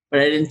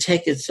 but I didn't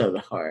take it so to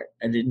heart.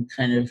 I didn't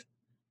kind of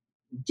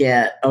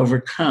get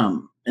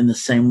overcome in the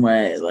same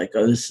way, like,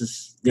 oh, this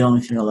is the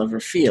only thing I'll ever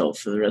feel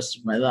for the rest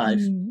of my life.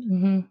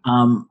 Mm-hmm.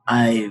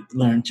 I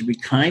learned to be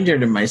kinder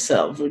to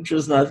myself, which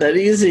was not that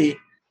easy.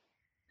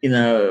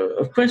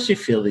 Of course you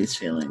feel these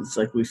feelings,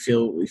 like we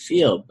feel what we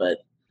feel, but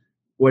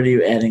what are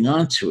you adding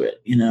on to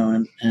it,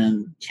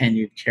 and can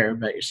you care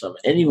about yourself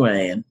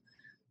anyway? And,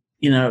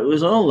 it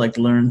was all like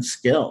learned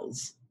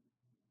skills.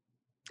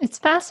 It's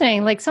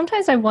fascinating. Like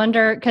sometimes I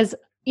wonder, because,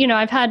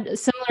 I've had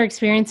similar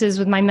experiences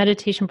with my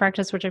meditation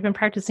practice, which I've been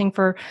practicing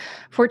for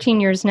 14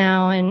 years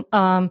now.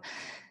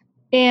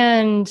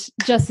 And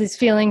just these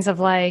feelings of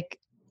like,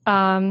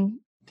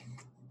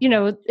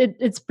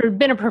 it's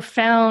been a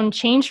profound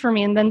change for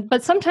me.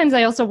 But sometimes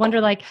I also wonder,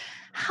 like,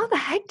 how the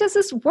heck does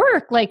this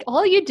work? Like,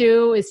 all you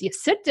do is you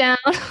sit down.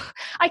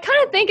 I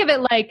kind of think of it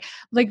like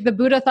the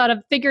Buddha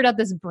figured out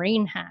this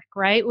brain hack,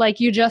 right? Like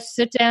you just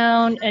sit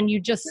down and you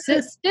just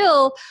sit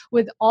still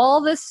with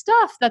all this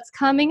stuff that's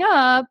coming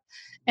up,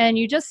 and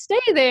you just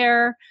stay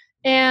there,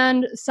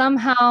 and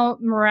somehow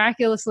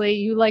miraculously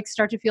you like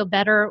start to feel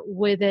better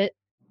with it.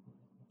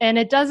 And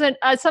it doesn't,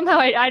 somehow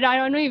I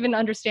don't even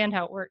understand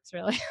how it works,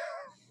 really.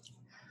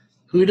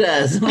 Who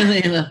does?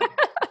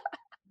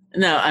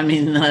 No, I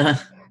mean,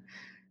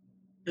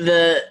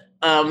 the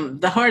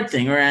hard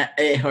thing, or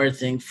a hard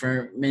thing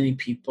for many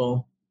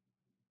people,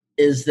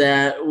 is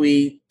that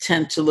we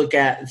tend to look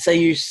at, say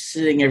you're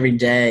sitting every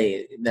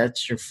day,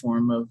 that's your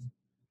form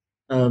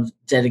of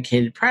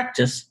dedicated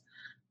practice.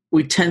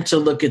 We tend to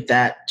look at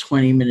that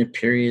 20-minute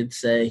period,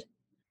 and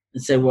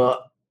say,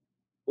 well,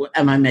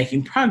 am I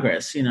making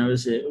progress?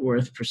 Is it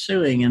worth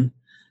pursuing? And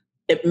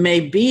it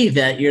may be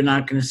that you're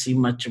not going to see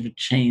much of a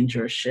change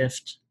or a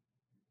shift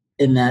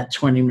in that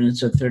 20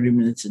 minutes or 30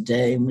 minutes a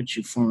day in which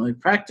you formally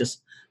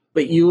practice,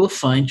 but you will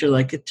find you're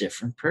like a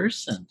different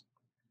person.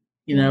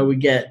 We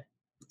get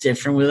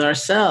different with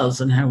ourselves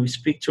and how we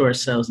speak to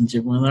ourselves, and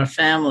different with our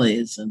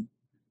families, and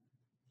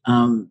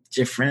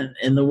different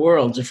in the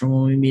world, different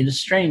when we meet a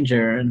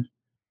stranger, and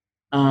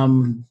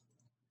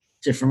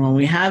different when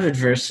we have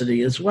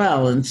adversity as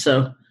well. And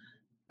so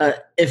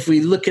if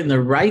we look in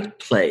the right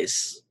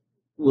place,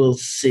 we'll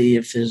see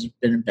if there's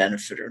been a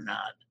benefit or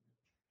not.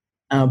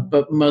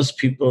 But most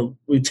people,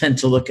 we tend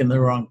to look in the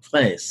wrong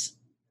place.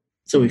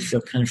 So we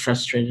feel kind of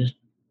frustrated.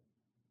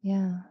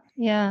 Yeah.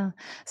 Yeah.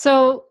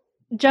 So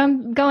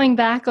going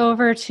back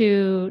over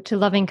to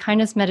loving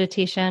kindness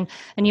meditation,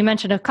 and you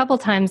mentioned a couple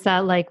times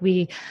that like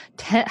we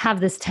have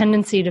this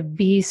tendency to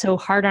be so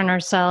hard on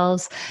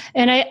ourselves,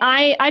 and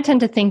I tend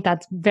to think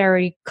that's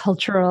very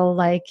cultural,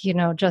 like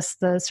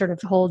just the sort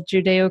of whole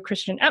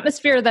Judeo-Christian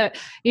atmosphere that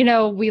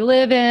we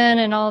live in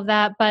and all of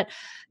that. But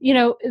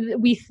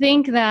we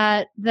think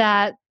that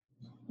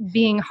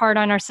being hard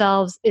on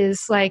ourselves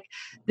is like,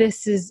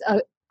 this is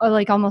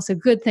like almost a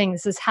good thing.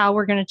 This is how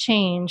we're going to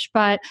change.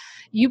 But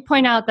you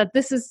point out that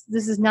this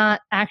is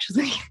not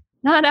actually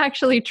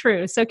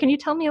true. So can you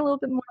tell me a little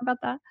bit more about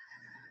that?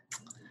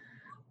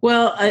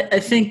 Well, I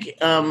think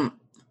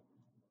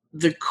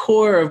the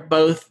core of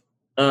both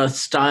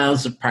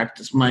styles of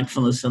practice,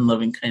 mindfulness and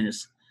loving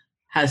kindness,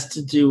 has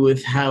to do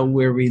with how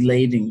we're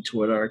relating to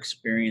what our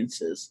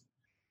experience is.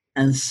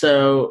 And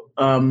so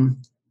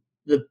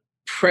the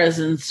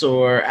presence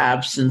or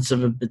absence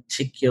of a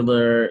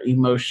particular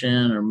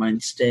emotion or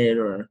mind state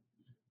or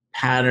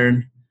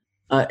pattern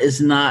is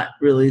not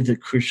really the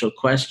crucial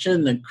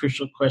question. The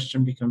crucial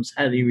question becomes,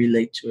 how do you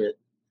relate to it?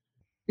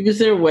 Because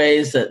there are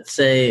ways that,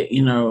 say,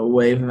 a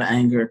wave of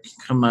anger can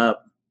come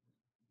up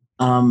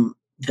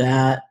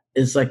that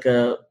is like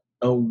a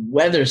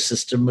weather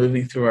system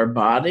moving through our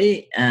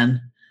body. And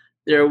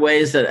there are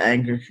ways that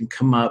anger can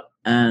come up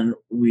and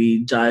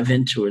we dive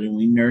into it and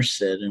we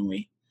nurse it and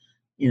we,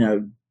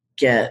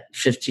 get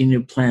 50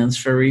 new plans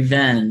for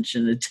revenge,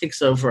 and it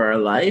takes over our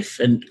life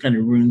and kind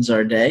of ruins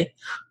our day.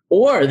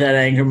 Or that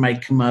anger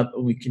might come up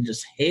and we can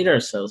just hate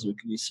ourselves. We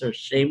can be so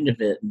ashamed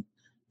of it and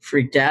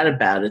freaked out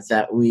about it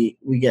that we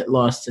get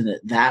lost in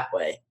it that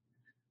way.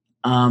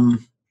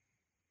 And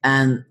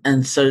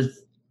so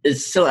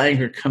it's still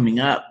anger coming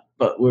up,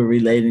 but we're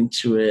relating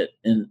to it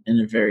in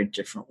a very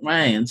different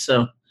way. And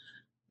so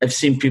I've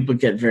seen people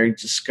get very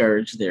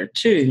discouraged there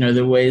too.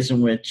 The ways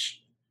in which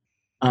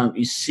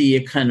you see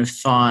a kind of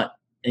thought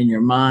in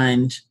your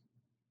mind,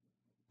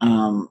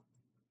 and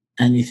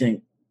you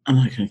think, I'm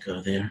not going to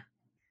go there.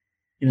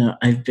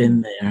 I've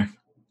been there.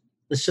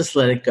 Let's just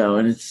let it go.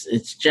 And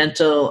it's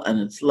gentle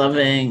and it's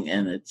loving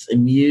and it's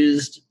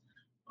amused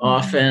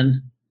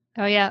often.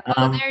 Oh, yeah.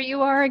 There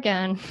you are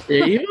again.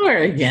 There you are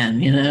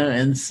again,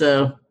 And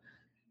so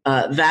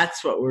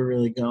that's what we're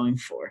really going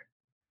for.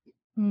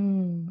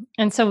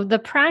 And so the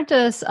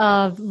practice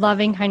of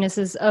loving kindness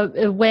is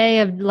a way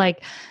of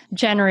like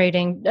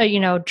generating,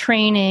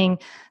 training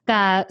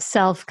that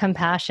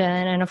self-compassion.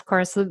 And of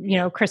course,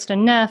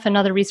 Kristen Neff and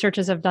other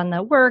researchers have done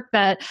that work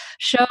that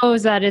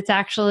shows that it's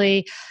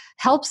actually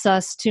helps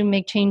us to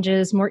make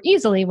changes more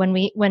easily when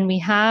we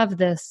have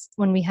this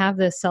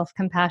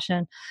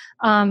self-compassion.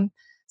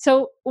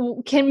 So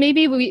can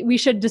maybe we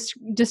should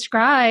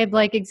describe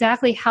like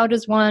exactly how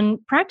does one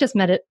practice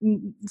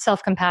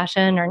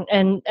self-compassion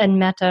and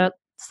metta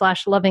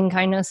 / loving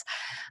kindness?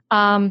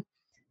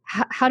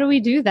 How do we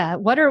do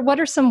that? What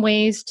are some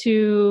ways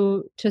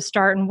to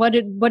start, and what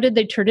did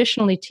they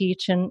traditionally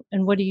teach, and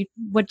what do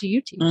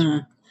you teach?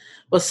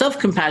 Well,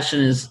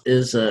 self-compassion is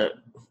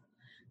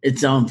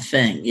its own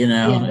thing,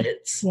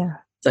 It's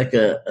like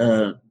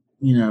a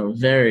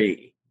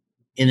very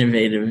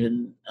innovative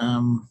and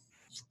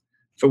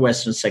for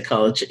Western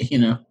psychology,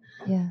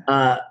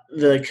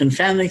 the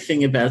confounding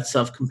thing about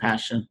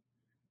self-compassion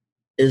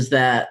is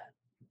that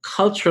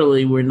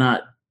culturally we're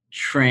not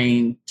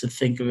trained to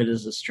think of it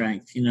as a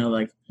strength.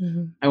 I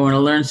want to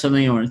learn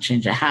something, I want to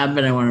change a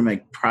habit, I want to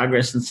make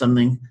progress in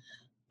something.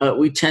 But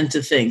we tend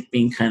to think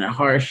being kind of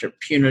harsh or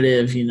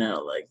punitive,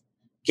 like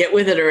get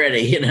with it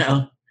already,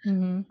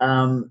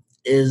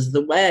 is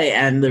the way.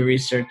 And the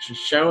research is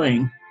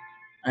showing,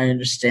 I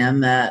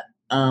understand that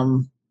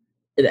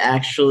it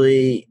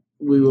actually,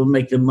 we will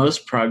make the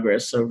most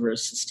progress over a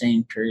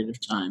sustained period of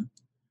time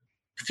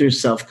through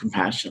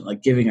self-compassion,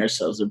 like giving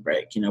ourselves a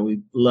break. We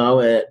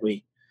blow it,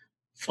 we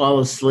fall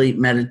asleep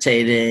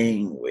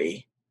meditating,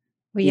 we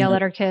yell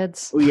at our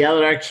kids. We yell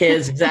at our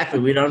kids, exactly.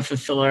 We don't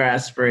fulfill our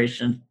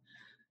aspiration.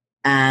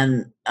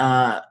 And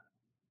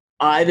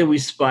either we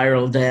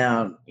spiral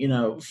down,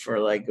 for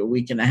like a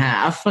week and a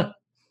half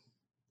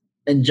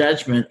in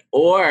judgment,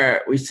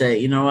 or we say,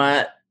 you know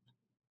what?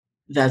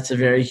 That's a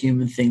very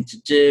human thing to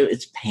do.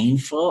 It's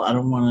painful. I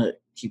don't want to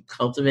keep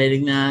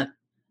cultivating that.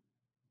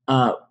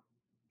 But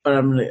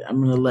I'm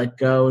gonna let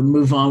go and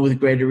move on with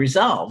greater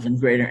resolve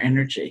and greater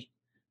energy.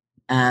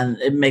 And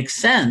it makes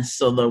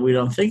sense, although we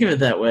don't think of it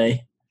that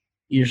way,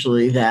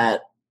 usually,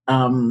 that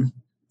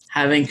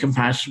having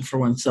compassion for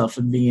oneself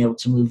and being able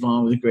to move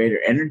on with greater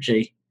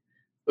energy,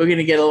 we're going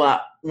to get a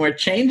lot more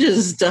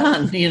changes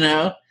done,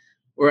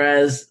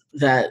 whereas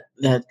that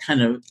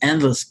kind of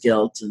endless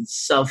guilt and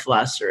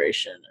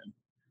self-laceration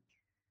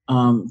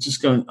and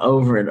just going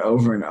over and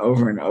over and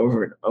over and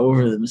over and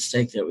over the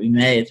mistake that we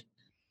made,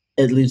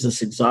 it leaves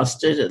us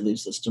exhausted, it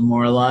leaves us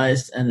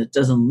demoralized, and it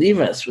doesn't leave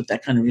us with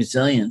that kind of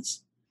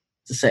resilience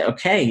to say,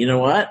 okay, you know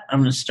what? I'm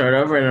going to start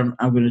over, and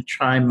I'm going to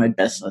try my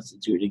best not to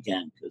do it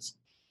again, because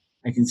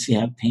I can see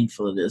how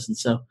painful it is. And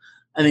so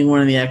I think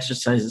one of the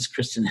exercises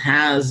Kristen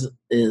has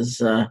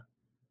is, you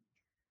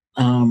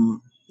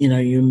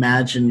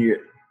imagine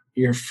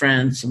your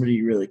friend, somebody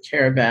you really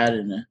care about,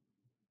 in a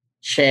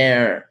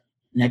chair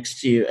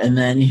next to you, and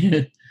then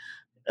you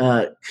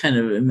kind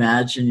of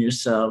imagine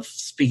yourself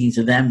speaking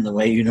to them the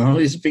way you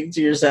normally speak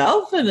to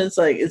yourself. And it's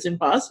like, it's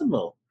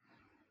impossible.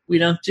 We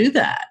don't do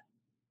that.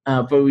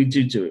 But we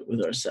do it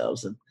with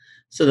ourselves. And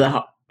so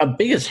the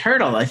biggest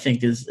hurdle, I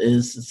think, is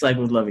it's like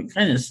with loving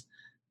kindness.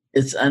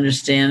 It's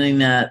understanding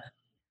that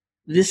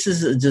this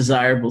is a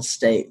desirable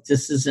state.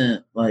 This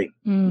isn't like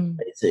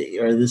lazy,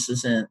 or this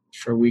isn't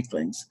for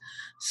weaklings.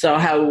 So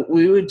how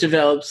we would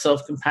develop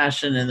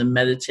self-compassion in the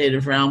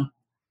meditative realm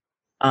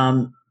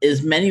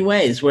is many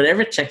ways,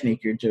 whatever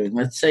technique you're doing.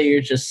 Let's say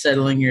you're just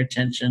settling your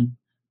attention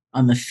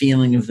on the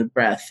feeling of the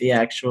breath, the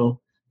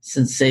actual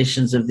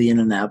sensations of the in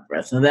and out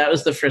breath. Now, that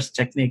was the first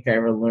technique I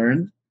ever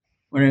learned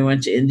when I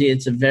went to India.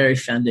 It's a very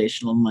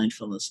foundational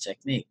mindfulness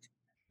technique.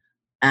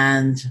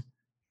 And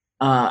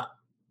I,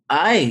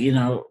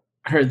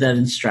 heard that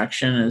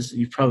instruction, as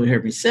you probably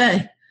heard me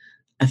say.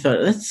 I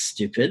thought, that's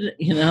stupid,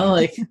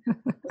 like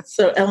it's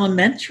so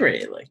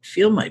elementary, like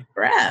feel my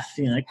breath.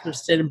 I could have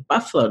stayed in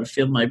Buffalo to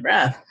feel my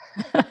breath.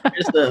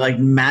 Here's the like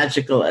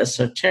magical,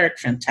 esoteric,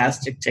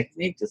 fantastic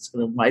technique that's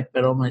going to wipe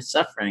out all my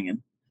suffering.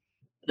 And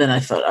then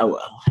I thought, oh,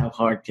 well, how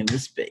hard can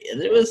this be?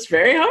 And it was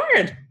very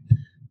hard,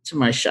 to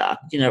my shock.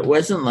 It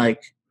wasn't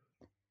like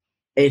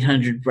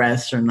 800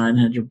 breaths or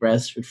 900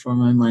 breaths before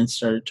my mind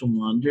started to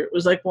wander. It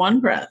was like one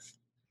breath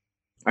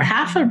or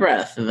half a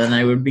breath, and then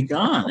I would be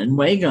gone and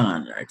way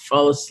gone, or I'd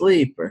fall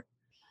asleep or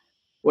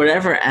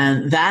whatever.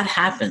 And that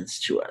happens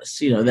to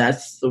us.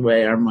 That's the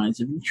way our minds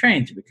have been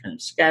trained, to be kind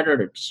of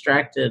scattered or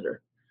distracted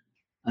or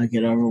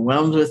get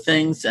overwhelmed with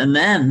things. And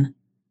then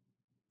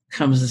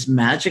comes this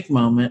magic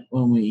moment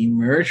when we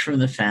emerge from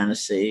the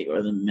fantasy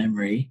or the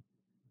memory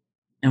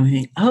and we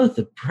think, oh,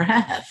 the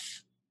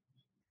breath.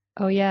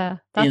 Oh, yeah.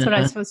 That's what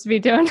I'm supposed to be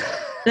doing.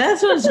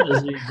 That's what I'm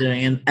supposed to be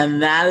doing.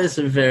 And that is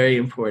a very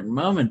important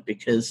moment,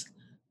 because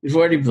we've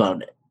already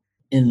blown it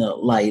in the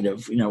light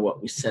of,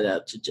 what we set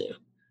out to do.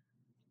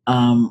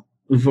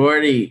 We've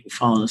already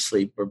fallen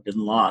asleep or been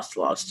lost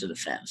in a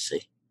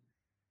fantasy.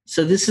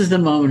 So this is the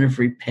moment of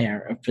repair,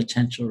 of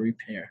potential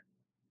repair.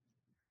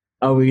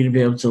 Are we going to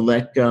be able to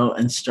let go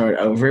and start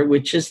over,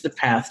 which is the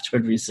path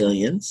toward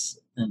resilience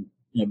and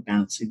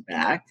bouncing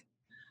back?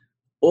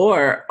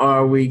 Or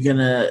are we going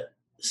to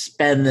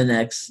spend the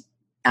next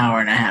hour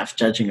and a half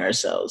judging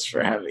ourselves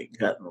for having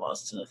gotten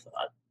lost in a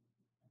thought?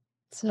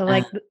 So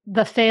like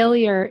the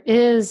failure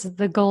is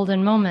the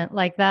golden moment,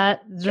 like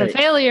that. The right.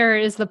 Failure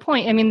is the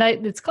point. I mean,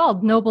 that it's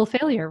called noble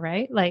failure,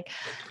 right? Like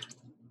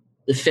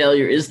the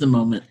failure is the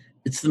moment.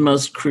 It's the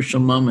most crucial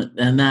moment.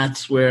 And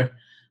that's where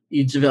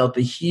you develop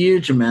a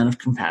huge amount of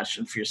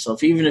compassion for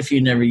yourself, even if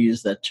you never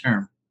use that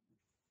term.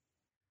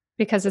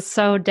 Because it's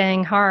so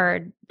dang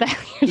hard.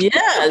 Yeah,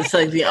 it's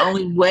like the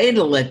only way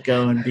to let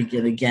go and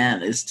begin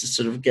again is to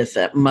sort of get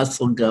that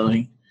muscle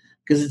going.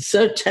 Because it's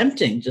so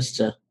tempting just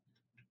to,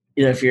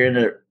 if you're in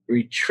a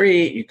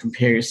retreat, you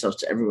compare yourself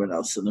to everyone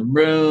else in the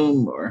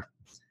room, or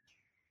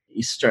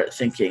you start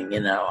thinking,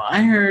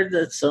 I heard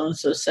that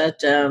so-and-so sat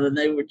down and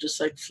they were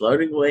just like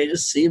floating away to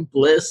see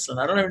bliss, and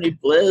I don't have any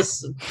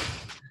bliss. And,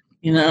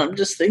 I'm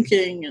just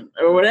thinking,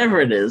 or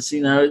whatever it is,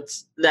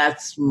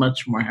 that's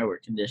much more how we're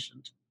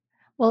conditioned.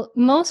 Well,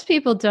 most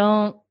people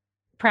don't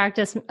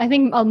practice. I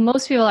think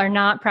most people are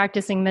not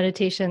practicing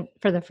meditation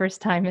for the first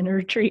time in a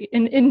retreat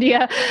in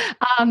India.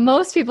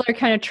 Most people are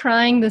kind of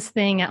trying this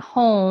thing at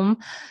home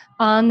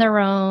on their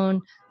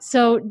own.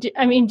 So, do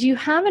you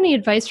have any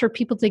advice for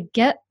people to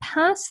get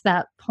past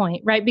that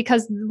point, right?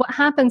 Because what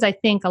happens, I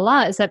think, a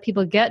lot is that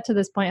people get to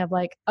this point of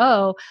like,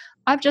 oh,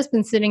 I've just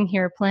been sitting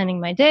here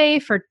planning my day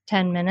for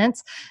 10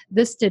 minutes.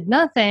 This did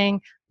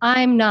nothing.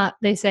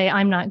 They say,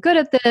 I'm not good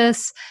at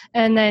this.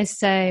 And they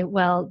say,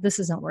 well, this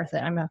isn't worth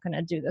it. I'm not going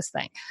to do this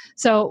thing.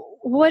 So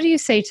what do you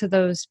say to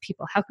those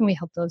people? How can we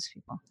help those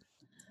people?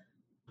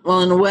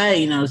 Well, in a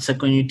way, it's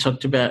like when you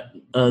talked about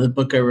the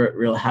book I wrote,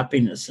 Real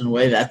Happiness. In a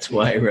way, that's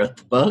why I wrote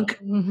the book.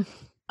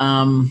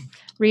 Mm-hmm.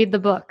 Read the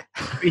book.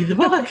 Read the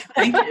book.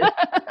 Thank you.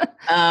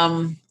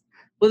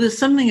 Well, there's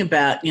something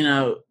about,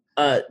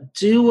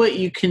 do what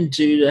you can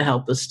do to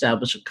help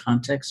establish a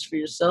context for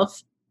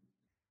yourself.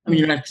 You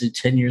don't have to do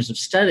 10 years of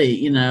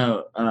study,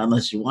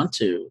 unless you want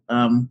to.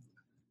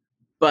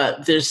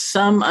 But there's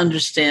some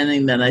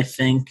understanding that I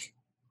think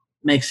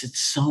makes it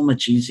so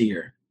much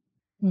easier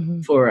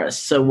for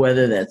us. So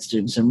whether that's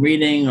doing some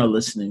reading or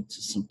listening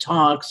to some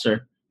talks,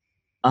 or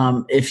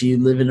if you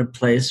live in a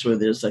place where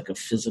there's like a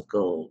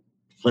physical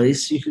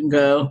place you can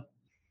go,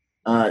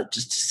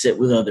 just to sit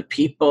with other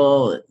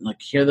people and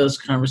like hear those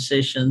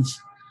conversations,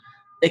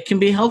 it can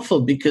be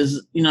helpful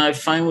because, I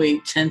find we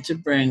tend to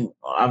bring,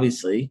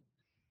 obviously,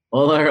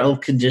 all our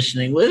old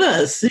conditioning with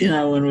us,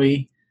 when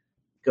we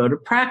go to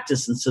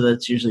practice. And so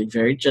that's usually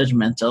very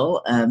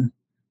judgmental, and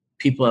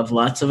people have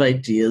lots of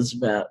ideas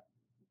about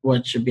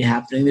what should be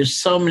happening. There's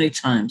so many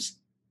times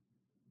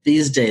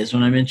these days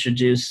when I'm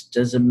introduced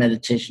as a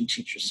meditation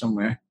teacher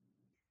somewhere,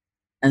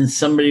 and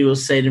somebody will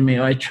say to me,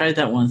 oh, I tried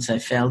that once, I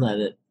failed at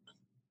it.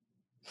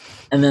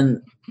 And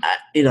then,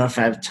 if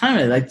I have time,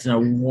 I'd like to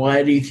know,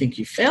 why do you think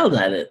you failed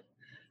at it?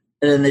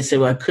 And then they say,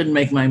 well, I couldn't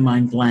make my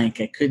mind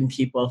blank. I couldn't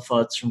keep all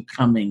thoughts from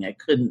coming. I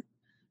couldn't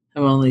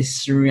have only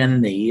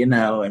serenity,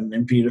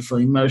 and beautiful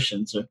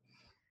emotions.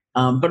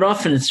 But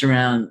often it's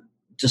around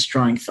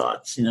destroying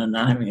thoughts,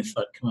 not having a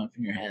thought come up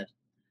in your head.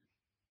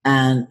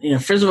 And,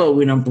 first of all,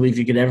 we don't believe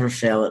you could ever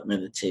fail at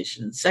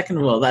meditation. And second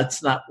of all,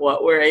 that's not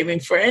what we're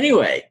aiming for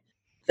anyway.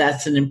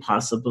 That's an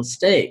impossible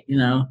state,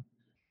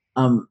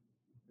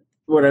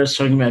 What I was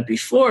talking about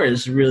before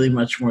is really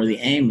much more the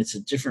aim. It's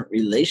a different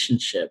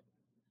relationship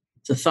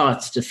to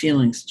thoughts, to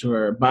feelings, to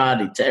our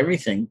body, to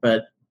everything,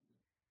 but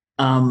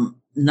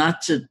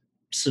not to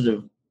sort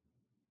of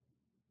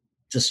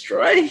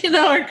destroy,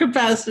 our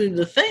capacity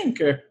to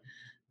think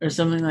or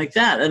something like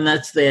that. And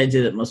that's the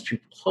idea that most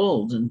people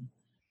hold.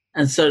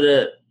 And so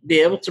to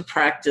be able to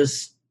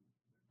practice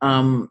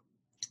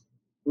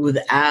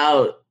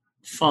without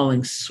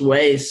falling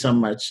sway so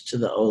much to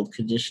the old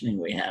conditioning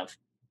we have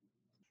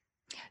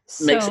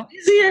makes it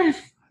easier.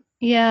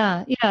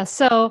 Yeah.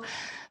 So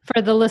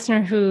for the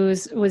listener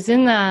was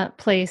in that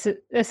place,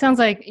 it sounds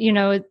like,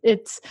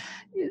 it's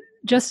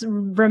just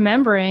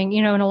remembering,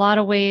 in a lot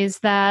of ways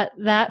that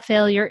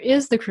failure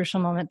is the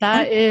crucial moment.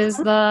 That is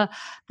the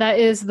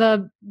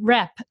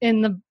rep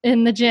in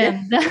the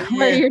gym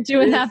where you're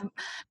doing that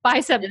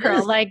bicep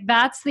curl. Like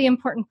that's the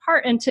important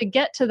part. And to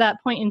get to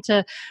that point and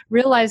to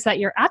realize that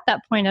you're at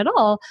that point at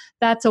all,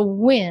 that's a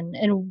win.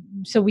 And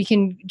so we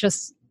can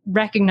just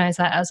recognize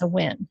that as a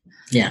win.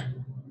 Yeah.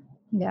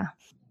 Yeah.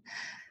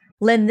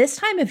 Lynn, this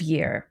time of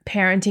year,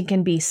 parenting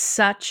can be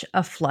such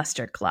a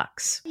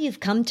flusterclux. You've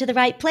come to the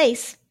right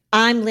place.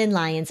 I'm Lynn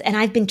Lyons, and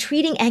I've been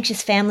treating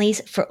anxious families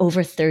for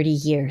over 30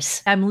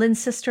 years. I'm Lynn's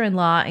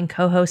sister-in-law and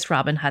co-host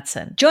Robin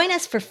Hudson. Join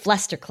us for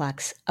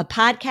Flusterclux, a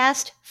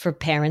podcast for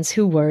parents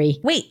who worry.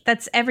 Wait,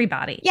 that's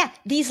everybody. Yeah,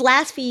 these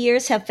last few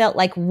years have felt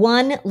like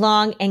one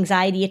long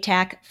anxiety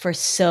attack for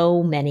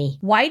so many.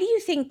 Why do you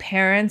think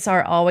parents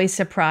are always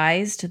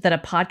surprised that a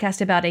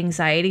podcast about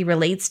anxiety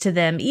relates to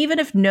them, even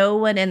if no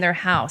one in their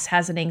house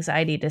has an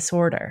anxiety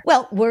disorder?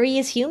 Well, worry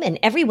is human.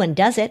 Everyone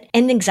does it.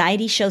 And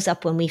anxiety shows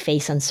up when we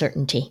face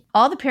uncertainty.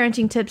 All the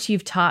parenting tips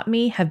you've taught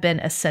me have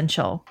been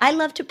essential. I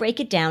love to break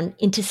it down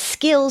into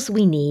skills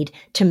we need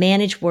to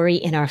manage worry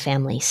in our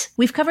families.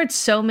 We've covered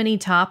so many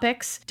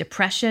topics,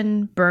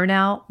 depression,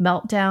 burnout,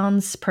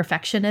 meltdowns,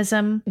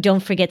 perfectionism.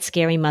 Don't forget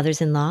scary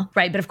mothers-in-law.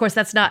 Right, but of course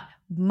that's not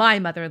my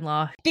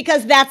mother-in-law.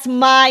 Because that's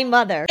my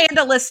mother. And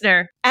a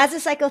listener. As a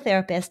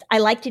psychotherapist, I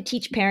like to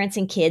teach parents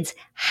and kids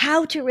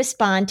how to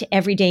respond to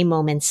everyday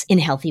moments in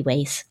healthy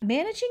ways.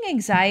 Managing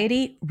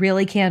anxiety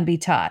really can be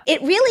taught.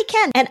 It really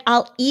can. And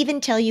I'll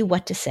even tell you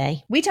what to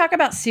say. We talk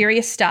about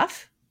serious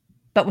stuff,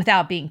 but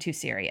without being too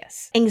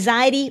serious.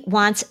 Anxiety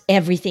wants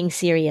everything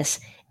serious.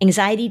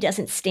 Anxiety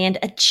doesn't stand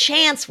a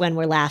chance when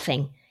we're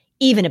laughing,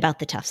 even about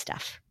the tough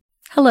stuff.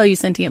 Hello, you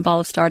sentient ball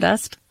of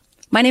stardust.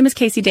 My name is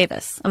Casey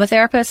Davis. I'm a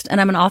therapist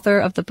and I'm an author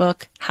of the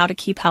book, How to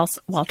Keep House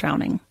While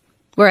Drowning,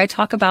 where I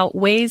talk about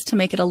ways to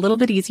make it a little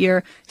bit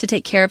easier to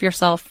take care of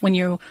yourself when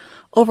you're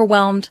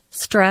overwhelmed,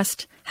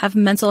 stressed, have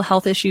mental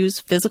health issues,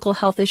 physical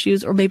health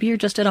issues, or maybe you're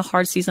just in a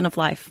hard season of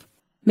life.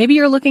 Maybe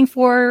you're looking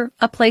for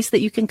a place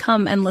that you can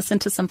come and listen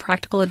to some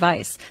practical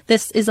advice.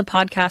 This is a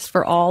podcast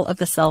for all of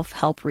the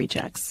self-help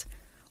rejects.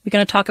 We're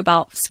going to talk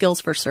about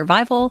skills for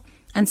survival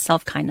and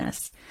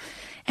self-kindness.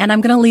 And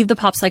I'm going to leave the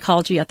pop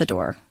psychology at the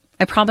door.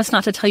 I promise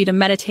not to tell you to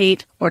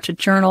meditate or to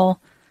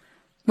journal.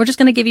 We're just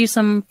going to give you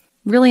some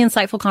really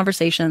insightful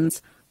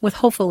conversations with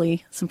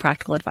hopefully some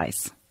practical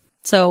advice.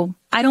 So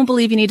I don't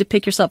believe you need to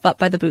pick yourself up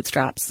by the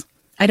bootstraps.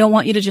 I don't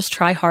want you to just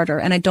try harder,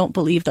 and I don't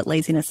believe that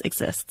laziness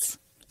exists.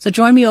 So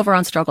join me over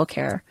on Struggle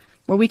Care,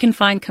 where we can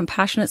find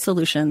compassionate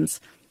solutions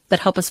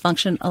that help us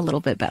function a little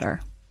bit better.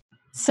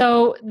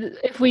 So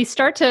if we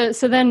start to,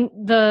 starting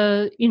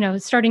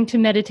to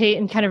meditate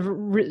and kind of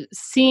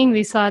seeing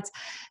these thoughts,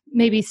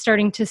 maybe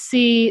starting to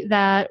see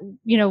that,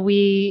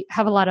 we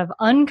have a lot of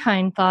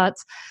unkind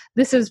thoughts.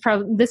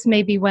 This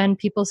may be when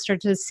people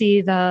start to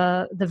see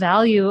the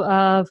value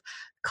of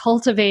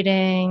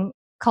cultivating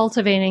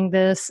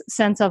this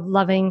sense of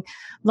loving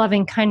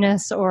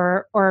kindness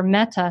or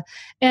metta.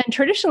 And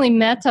traditionally,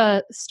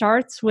 metta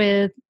starts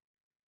with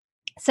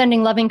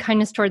sending loving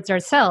kindness towards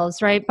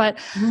ourselves, right? But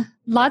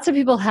lots of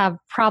people have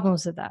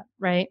problems with that,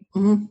 right?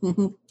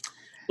 Mm-hmm.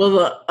 Well,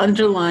 the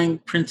underlying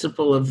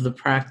principle of the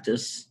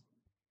practice,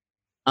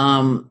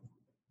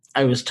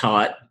 I was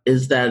taught,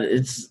 is that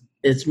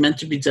it's meant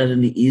to be done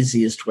in the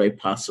easiest way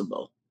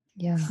possible.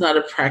 Yeah. It's not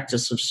a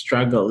practice of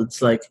struggle.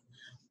 It's like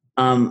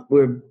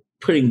we're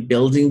putting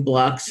building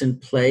blocks in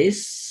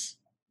place,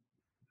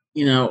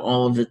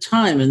 all of the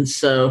time. And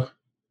so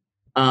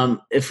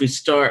if we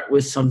start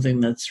with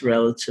something that's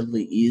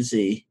relatively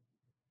easy,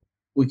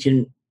 we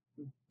can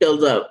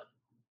build up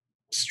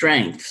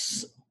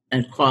strengths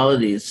and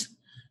qualities.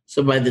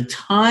 So by the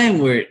time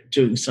we're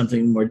doing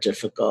something more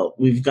difficult,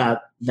 we've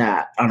got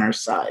that on our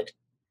side.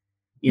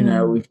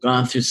 We've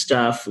gone through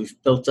stuff,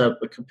 we've built up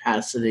a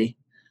capacity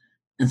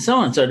and so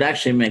on. So it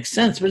actually makes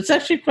sense, but it's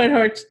actually quite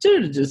hard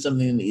to do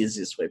something in the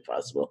easiest way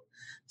possible.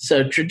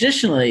 So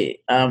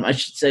traditionally, I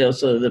should say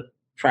also the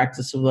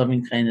practice of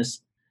loving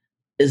kindness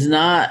is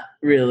not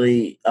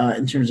really,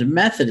 in terms of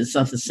method, it's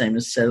not the same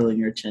as settling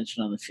your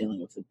attention on the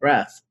feeling of the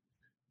breath.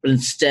 But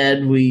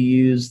instead, we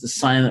use the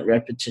silent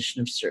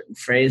repetition of certain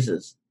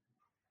phrases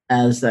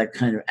as that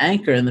kind of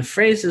anchor. And the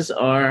phrases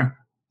are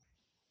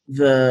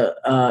the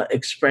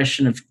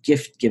expression of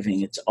gift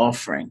giving, it's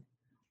offering.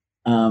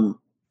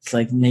 It's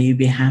like, may you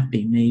be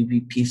happy, may you be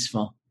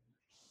peaceful.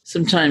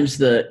 Sometimes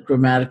the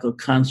grammatical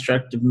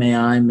construct of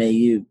may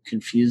you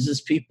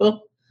confuses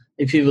people.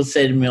 And people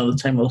say to me all the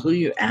time, well, who are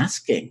you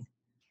asking?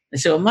 I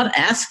say, well, I'm not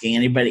asking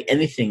anybody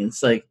anything.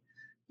 It's like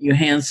you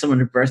hand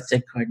someone a birthday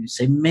card and you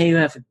say, may you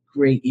have a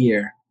great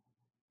year.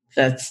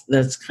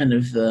 That's kind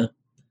of the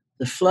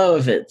flow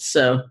of it.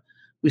 So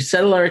we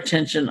settle our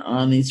attention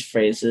on these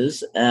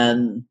phrases,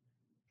 and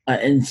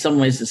in some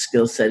ways the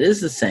skill set is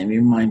the same.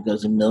 Your mind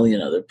goes a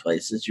million other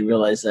places. You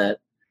realize that,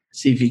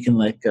 see if you can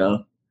let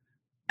go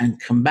and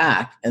come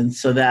back. And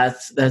so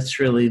that's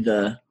really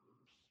the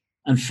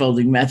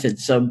unfolding method.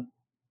 So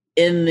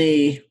in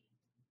the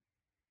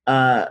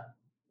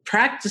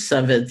practice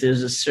of it,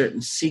 there's a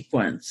certain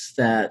sequence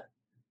that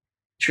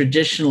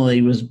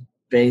traditionally was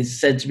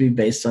said to be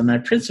based on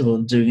that principle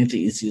of doing it the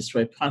easiest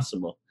way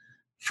possible.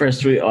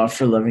 First, we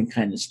offer loving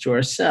kindness to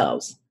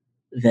ourselves,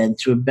 then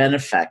to a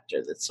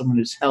benefactor, that's someone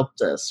who's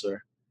helped us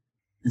or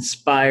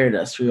inspired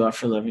us. We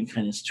offer loving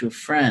kindness to a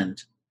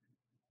friend.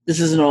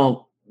 This isn't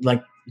all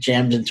like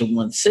jammed into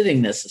one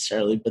sitting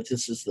necessarily, but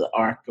this is the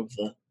arc of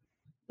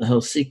the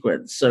whole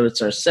sequence. So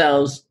it's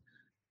ourselves,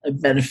 a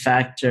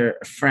benefactor,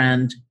 a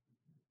friend,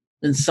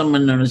 then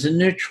someone known as a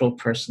neutral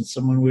person,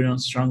 someone we don't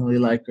strongly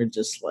like or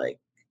dislike.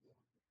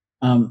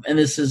 And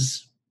this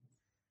is,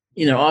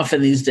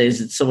 often these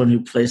days it's someone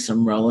who plays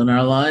some role in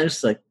our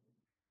lives, like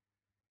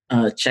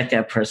a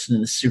checkout person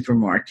in the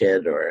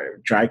supermarket or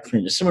a dry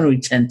cleaner, someone we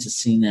tend to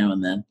see now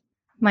and then.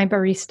 My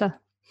barista.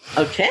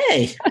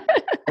 Okay.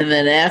 And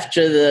then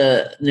after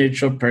the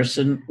neutral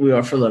person, we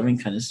offer loving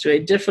kindness to a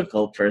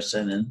difficult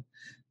person. And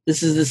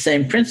this is the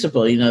same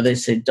principle. They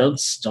say, don't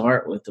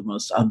start with the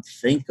most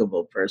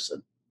unthinkable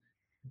person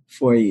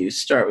for you.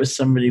 Start with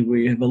somebody where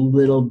you have a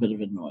little bit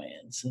of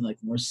annoyance and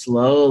more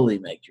slowly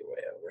make your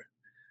way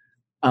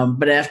over.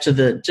 But after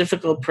the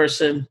difficult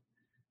person,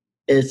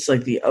 it's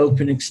like the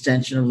open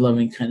extension of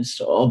loving kindness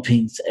to all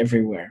beings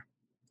everywhere.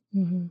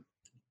 Mm-hmm.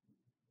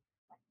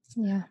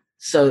 Yeah.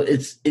 So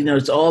it's,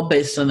 it's all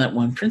based on that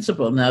one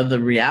principle. Now, the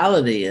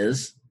reality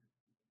is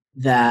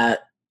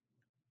that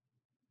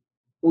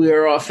we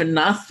are often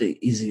not the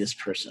easiest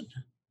person.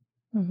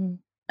 Mm-hmm.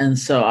 And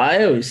so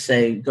I always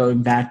say,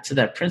 going back to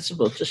that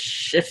principle, just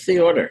shift the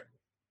order,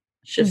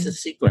 shift the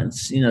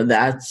sequence.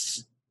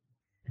 That's,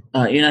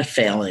 you're not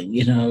failing,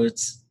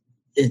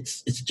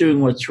 it's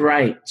doing what's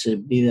right to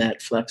be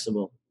that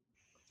flexible.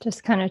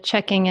 Just kind of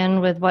checking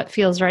in with what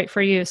feels right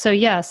for you.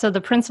 So so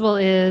the principle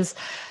is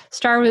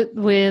start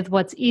with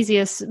what's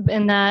easiest,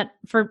 and that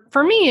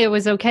for me, it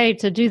was okay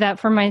to do that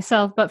for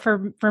myself. But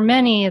for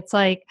many, it's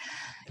like,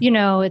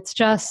 it's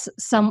just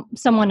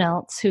someone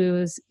else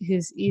who's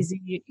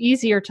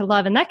easier to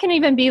love. And that can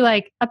even be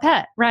like a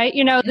pet, right?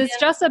 It's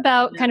just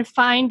about kind of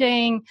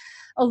finding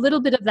a little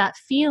bit of that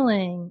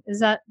feeling. Is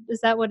that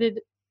what it?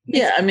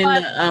 Yeah. I mean,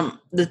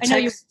 the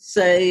texts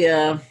say,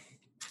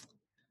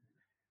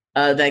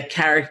 that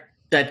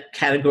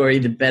category,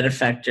 the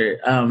benefactor,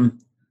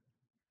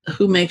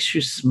 who makes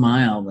you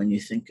smile when you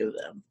think of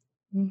them.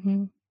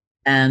 Mm-hmm.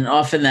 And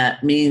often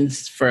that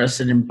means for us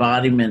an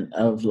embodiment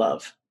of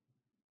love.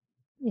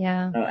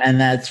 Yeah.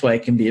 And that's why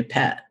it can be a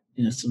pet.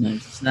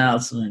 Sometimes it's an owl,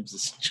 sometimes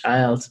it's a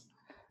child,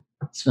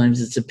 sometimes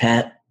it's a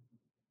pet.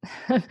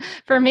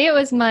 For me, it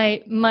was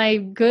my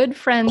good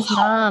friend's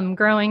mom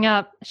growing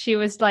up. She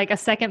was like a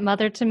second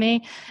mother to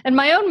me. And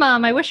my own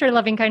mom, I wish her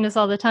loving kindness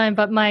all the time.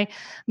 But my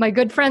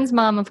good friend's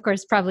mom, of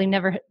course, probably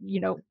never,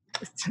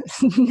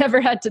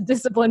 never had to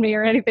discipline me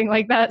or anything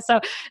like that.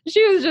 So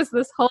she was just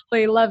this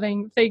holy,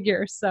 loving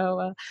figure.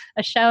 So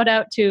a shout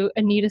out to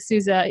Anita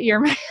Souza.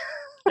 You're my...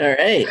 All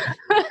right.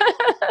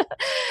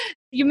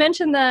 You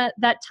mentioned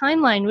that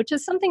timeline, which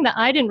is something that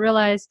I didn't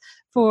realize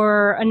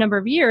for a number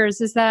of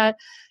years, is that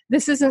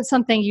this isn't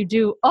something you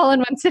do all in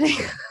one sitting.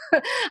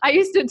 I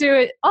used to do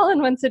it all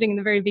in one sitting in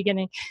the very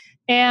beginning.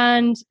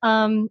 And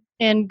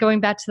going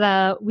back to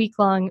the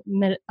week-long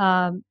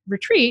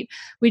retreat,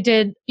 we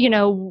did,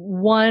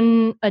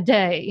 one a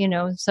day,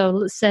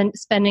 so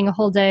spending a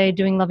whole day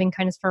doing loving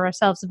kindness for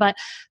ourselves. But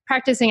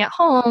practicing at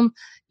home,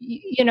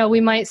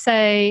 we might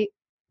say,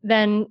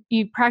 then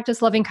you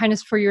practice loving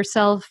kindness for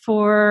yourself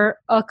for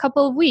a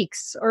couple of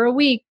weeks or a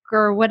week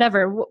or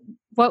whatever.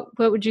 What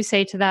would you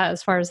say to that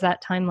as far as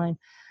that timeline?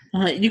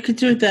 You could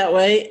do it that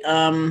way.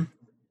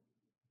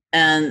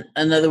 And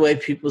another way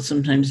people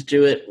sometimes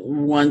do it,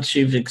 once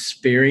you've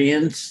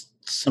experienced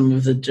some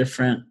of the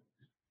different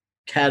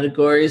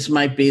categories,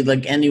 might be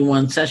like any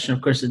one session.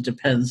 Of course, it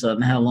depends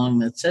on how long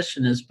that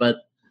session is. But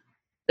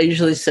I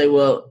usually say,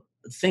 well,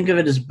 think of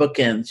it as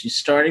bookends. You're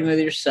starting with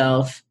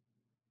yourself.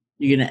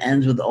 You're going to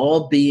end with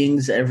all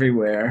beings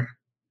everywhere.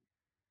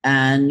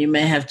 And you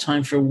may have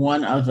time for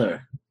one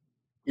other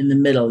in the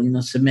middle.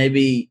 So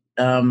maybe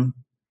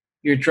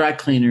your dry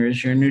cleaner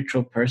is your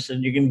neutral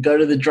person. You're going to go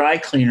to the dry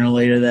cleaner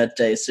later that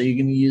day, so you're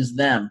going to use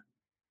them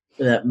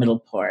for that middle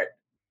part.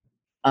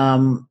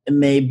 It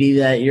may be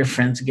that your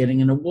friend's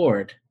getting an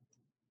award,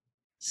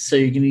 so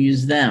you're going to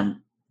use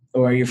them.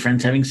 Or your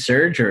friend's having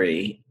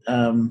surgery, you're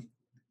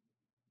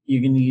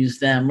going to use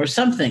them, or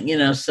something,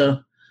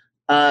 So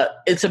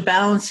it's a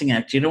balancing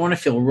act. You don't want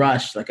to feel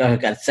rushed, like, oh, I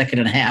got a second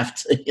and a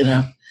half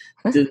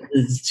to,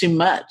 it's too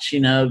much.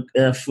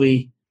 If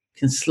we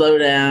can slow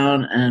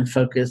down and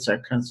focus, our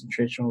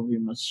concentration will be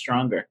much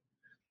stronger.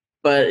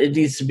 But it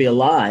needs to be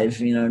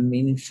alive, and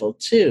meaningful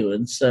too.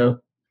 And so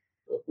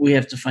we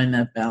have to find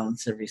that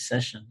balance every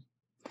session.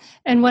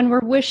 And when we're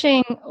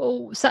wishing,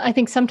 so I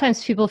think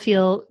sometimes people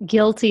feel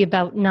guilty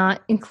about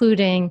not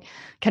including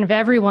kind of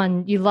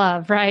everyone you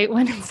love, right?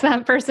 When it's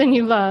that person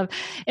you love.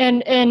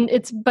 And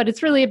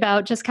it's really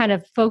about just kind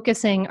of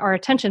focusing our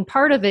attention.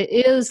 Part of it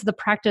is the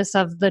practice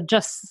of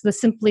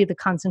simply the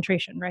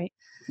concentration, right?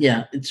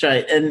 Yeah, it's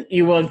right. And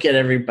you won't get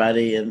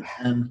everybody. And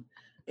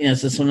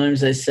so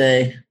sometimes I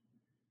say,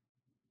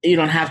 you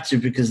don't have to,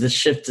 because the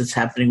shift is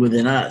happening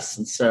within us.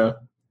 And so,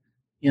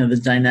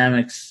 the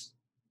dynamics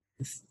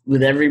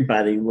with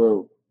everybody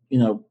will,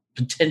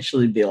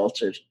 potentially be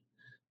altered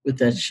with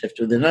that shift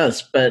within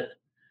us. But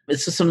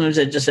it's just sometimes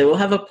I just say, we'll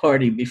have a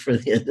party before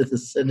the end of the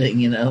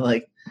sitting,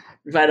 like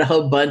invite a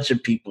whole bunch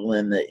of people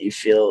in that you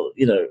feel,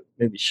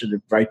 maybe should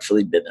have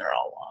rightfully been there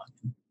all along.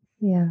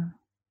 Yeah.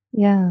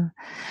 Yeah.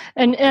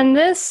 And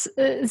this,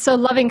 so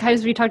loving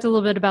kindness, we talked a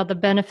little bit about the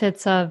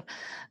benefits of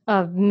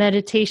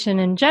meditation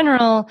in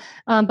general,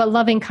 but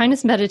loving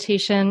kindness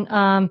meditation,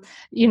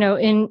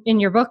 in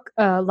your book,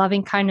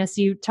 Loving Kindness,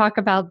 you talk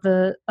about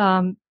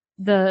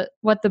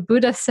what the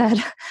Buddha said,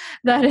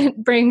 that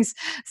it brings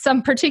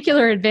some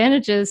particular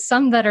advantages,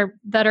 some that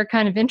are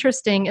kind of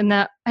interesting. And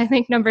that I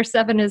think number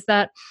 7 is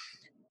that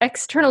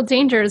external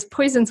dangers,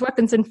 poisons,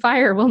 weapons, and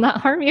fire will not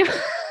harm you.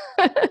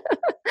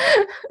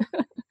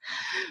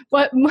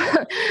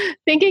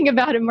 Thinking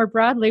about it more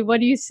broadly, what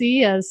do you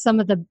see as some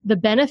of the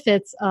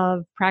benefits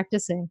of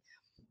practicing?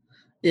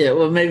 Yeah,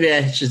 well, maybe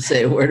I should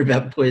say a word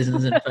about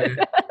poisons and fire.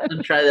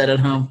 I'll try that at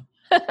home.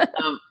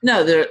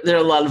 No, there are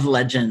a lot of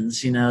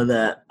legends,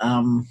 that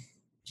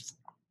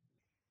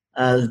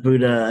The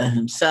Buddha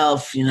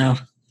himself, he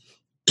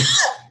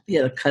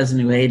had a cousin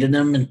who hated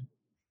him and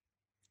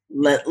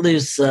let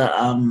loose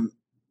a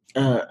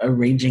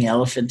raging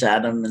elephant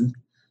at him. And,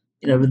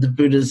 but the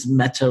Buddha's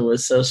metta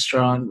was so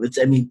strong. It's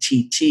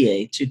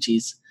M-E-T-T-A, two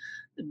T's.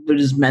 The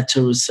Buddha's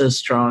metta was so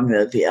strong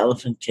that the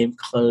elephant came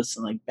close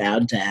and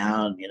bowed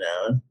down,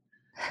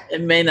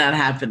 It may not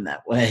happen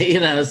that way,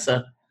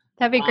 so.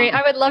 That'd be great.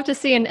 I would love to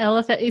see an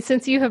elephant,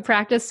 since you have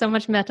practiced so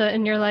much metta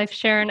in your life,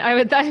 Sharon. I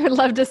would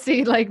love to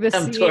see this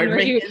scene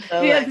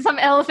where some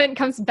elephant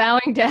comes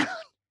bowing down.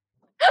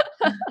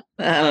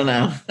 I don't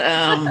know.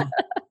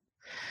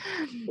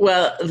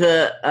 Well,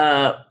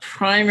 the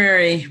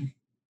primary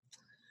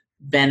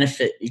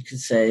benefit, you could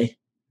say,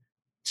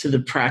 to the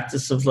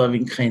practice of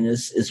loving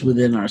kindness is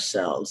within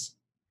ourselves.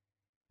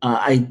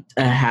 I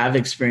have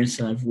experienced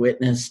and I've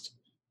witnessed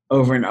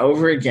over and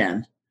over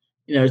again.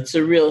 It's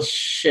a real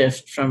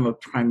shift from a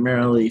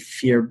primarily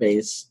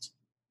fear-based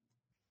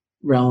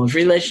realm of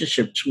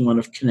relationship to one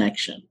of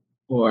connection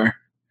or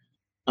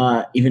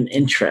even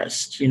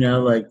interest,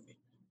 like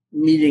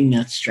meeting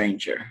that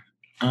stranger,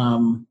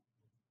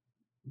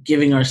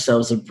 giving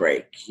ourselves a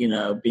break,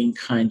 being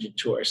kinder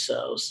to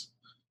ourselves.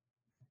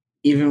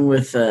 Even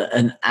with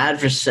an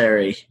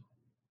adversary,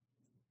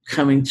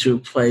 coming to a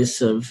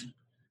place of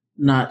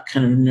not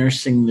kind of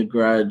nursing the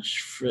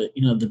grudge for,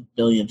 the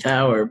billionth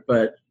hour,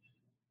 but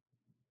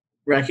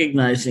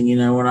recognizing,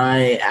 when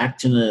I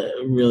act in a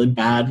really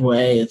bad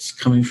way, it's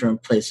coming from a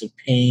place of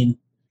pain.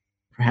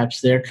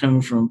 Perhaps they're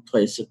coming from a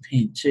place of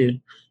pain too.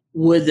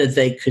 Would that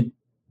they could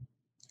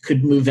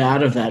move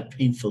out of that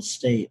painful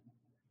state.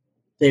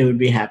 They would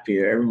be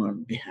happier. Everyone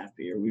would be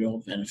happier. We'd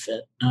all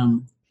benefit.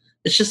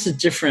 It's just a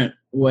different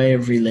way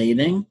of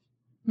relating.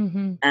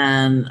 Mm-hmm.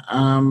 And,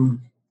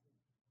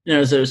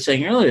 as I was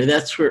saying earlier,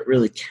 that's where it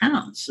really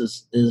counts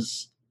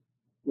is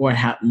what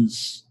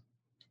happens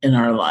in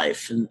our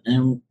life.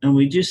 And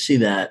we do see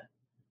that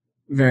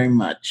very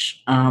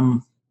much.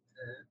 And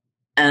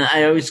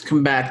I always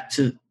come back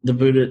to the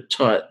Buddha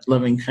taught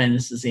loving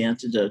kindness is the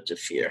antidote to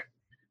fear.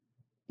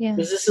 Yeah.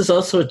 Because this is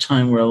also a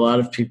time where a lot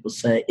of people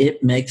say,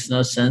 it makes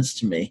no sense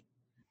to me.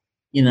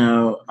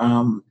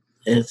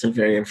 It's a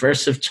very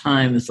aversive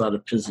time. There's a lot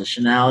of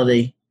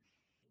positionality.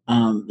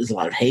 There's a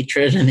lot of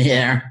hatred in the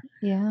air.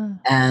 Yeah.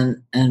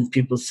 And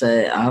people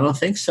say, I don't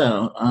think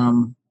so.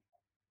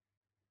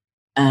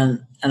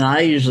 And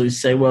I usually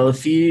say, well,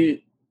 if you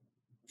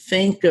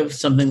think of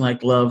something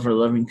like love or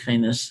loving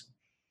kindness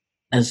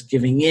as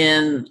giving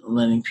in,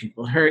 letting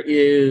people hurt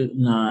you,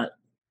 not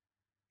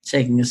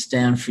taking a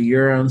stand for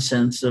your own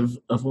sense of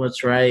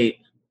what's right,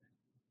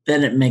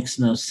 then it makes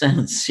no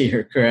sense.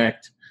 You're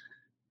correct.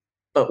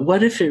 But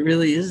what if it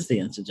really is the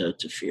antidote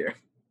to fear?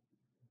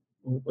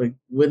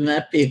 Wouldn't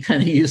that be a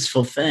kind of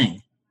useful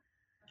thing?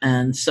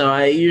 And so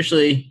I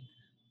usually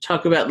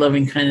talk about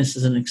loving kindness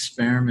as an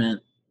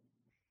experiment.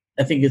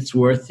 I think it's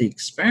worth the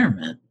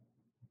experiment.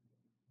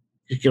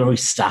 You can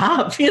always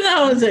stop,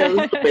 it's a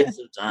little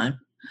waste of time.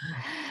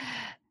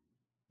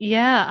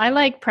 Yeah, I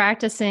like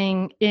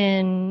practicing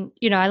I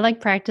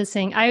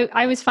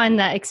always find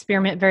that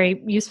experiment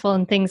very useful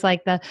in things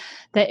like the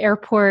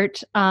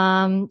airport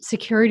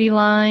security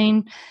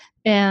line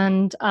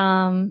and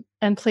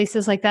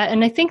places like that.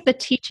 And I think the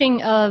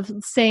teaching of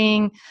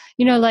saying,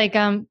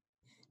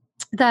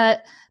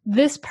 that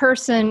this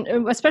person,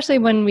 especially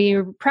when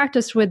we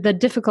practiced with the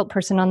difficult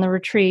person on the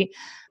retreat,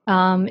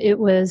 it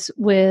was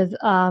with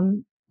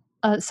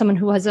someone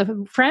who was a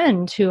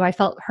friend who I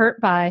felt hurt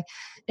by.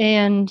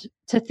 And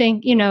to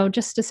think,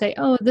 just to say,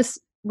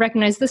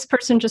 recognize this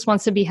person just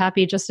wants to be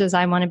happy just as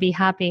I want to be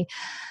happy.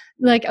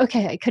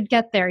 Okay, I could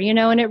get there,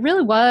 and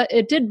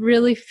it did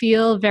really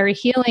feel very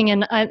healing.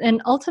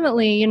 And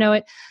ultimately,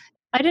 I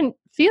didn't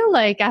feel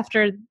like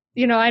after,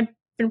 I'd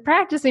been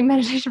practicing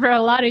meditation for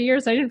a lot of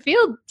years, I didn't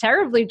feel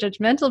terribly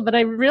judgmental, but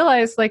I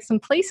realized some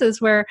places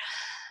where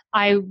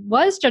I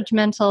was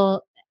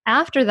judgmental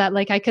after that,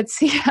 I could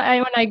see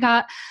when I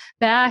got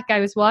back, I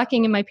was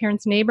walking in my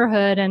parents'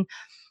 neighborhood and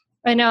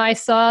I know I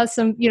saw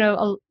some,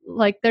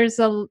 there's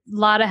a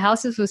lot of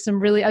houses with some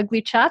really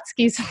ugly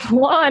tchotchkes on the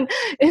lawn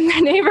in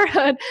the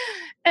neighborhood.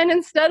 And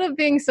instead of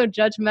being so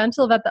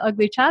judgmental about the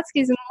ugly tchotchkes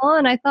in the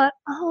lawn, I thought,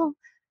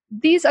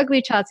 these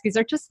ugly tchotchkes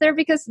are just there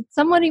because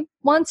somebody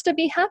wants to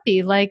be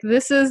happy.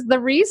 This is the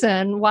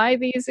reason why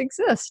these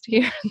exist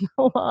here in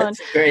the lawn. That's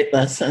a great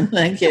lesson.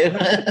 Thank you.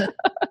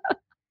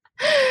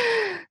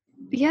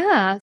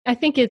 Yeah. I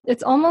think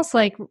it's almost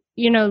like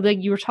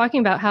you were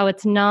talking about how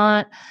it's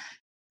not,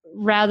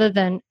 rather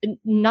than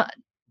not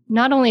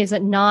only is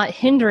it not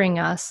hindering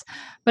us,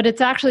 but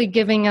it's actually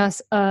giving us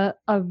a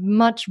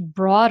much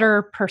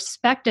broader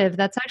perspective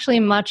that's actually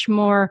much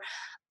more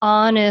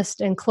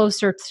honest and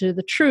closer to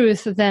the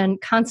truth than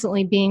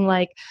constantly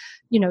being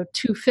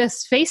two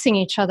fists facing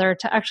each other.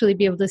 To actually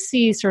be able to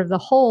see sort of the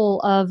whole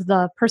of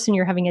the person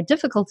you're having a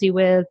difficulty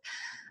with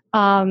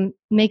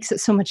makes it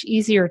so much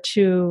easier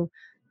to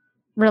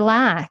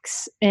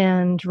relax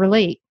and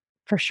relate,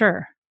 for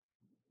sure.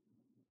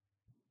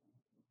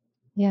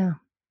 Yeah.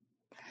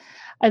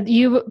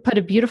 You put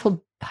a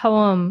beautiful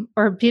poem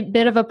or a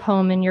bit of a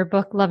poem in your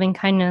book, Loving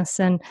Kindness.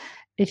 And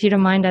if you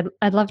don't mind,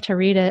 I'd love to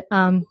read it.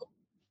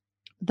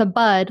 The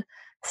bud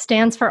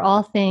stands for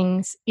all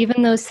things,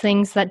 even those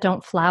things that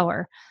don't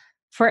flower.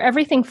 For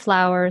everything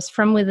flowers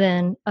from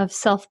within of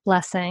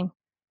self-blessing,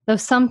 though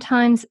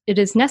sometimes it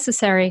is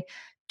necessary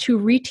to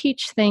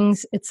reteach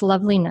things its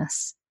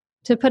loveliness,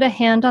 to put a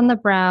hand on the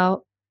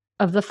brow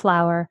of the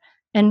flower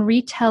and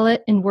retell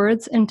it in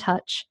words and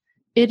touch.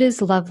 It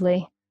is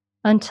lovely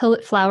until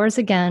it flowers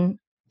again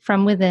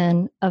from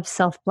within of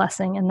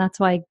self-blessing. And that's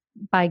why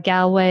by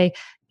Galway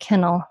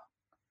Kinnell.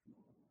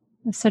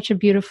 It's such a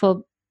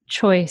beautiful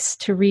choice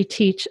to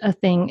reteach a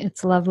thing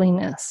its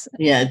loveliness.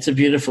 Yeah, it's a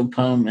beautiful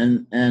poem,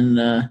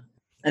 and I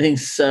think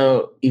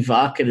so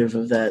evocative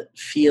of that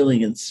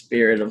feeling and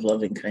spirit of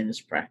loving kindness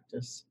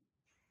practice.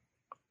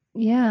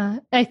 Yeah,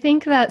 I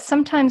think that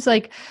sometimes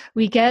like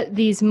we get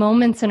these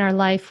moments in our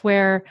life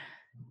where,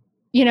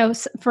 you know,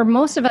 for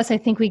most of us, I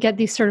think we get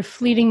these sort of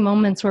fleeting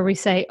moments where we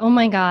say, oh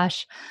my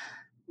gosh,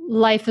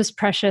 life is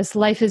precious,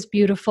 life is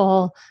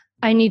beautiful,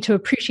 I need to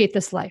appreciate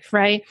this life,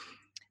 right?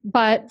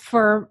 But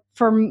for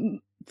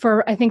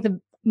I think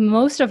the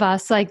most of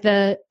us, like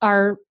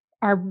our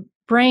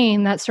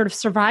brain, that sort of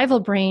survival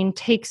brain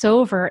takes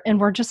over, and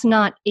we're just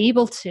not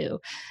able to.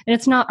 And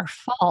it's not our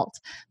fault,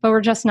 but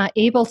we're just not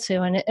able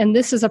to. And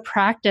this is a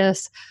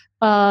practice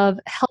of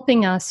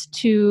helping us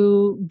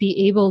to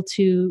be able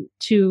to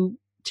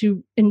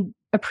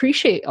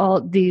appreciate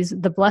all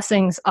the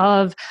blessings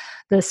of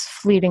this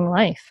fleeting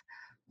life.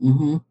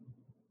 Mm-hmm.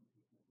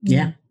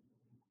 Yeah.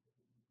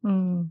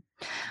 Mm.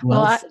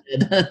 Well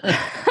said.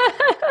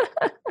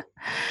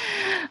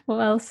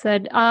 Well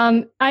said.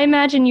 I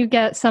imagine you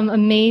get some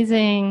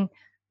amazing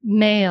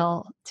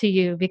mail to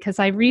you, because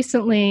I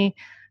recently,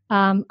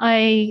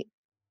 I've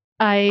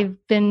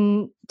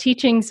been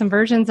teaching some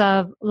versions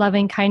of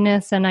Loving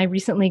Kindness, and I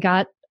recently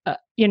got,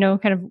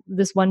 kind of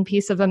this one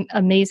piece of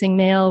amazing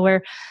mail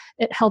where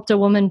it helped a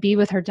woman be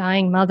with her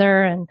dying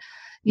mother, and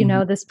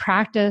this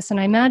practice.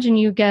 And I imagine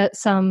you get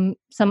some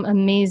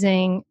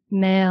amazing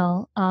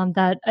mail and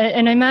I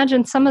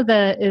imagine some of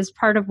that is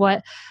part of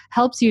what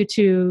helps you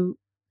to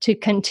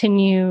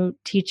continue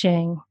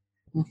teaching.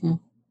 Mm-hmm.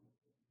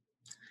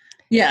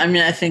 Yeah, I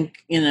mean, I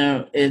think,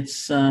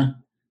 it's, well,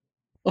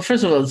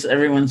 first of all, it's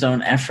everyone's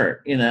own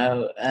effort,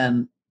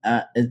 and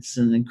it's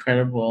an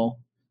incredible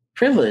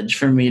privilege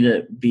for me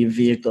to be a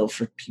vehicle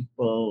for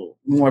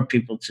more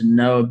people to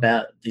know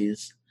about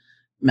these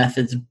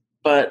methods.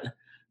 But,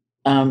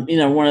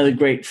 one of the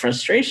great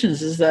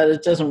frustrations is that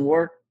it doesn't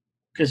work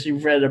because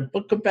you've read a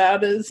book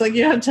about it. It's like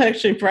you have to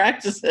actually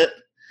practice it,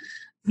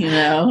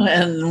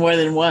 and more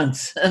than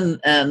once.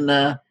 And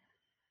so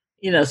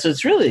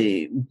it's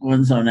really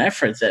one's own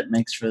effort that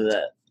makes for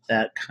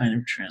that kind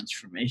of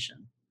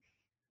transformation.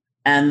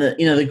 And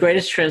the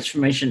greatest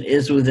transformation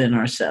is within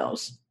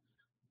ourselves.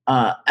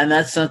 And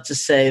that's not to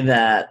say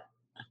that,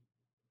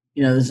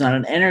 there's not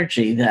an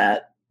energy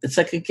that it's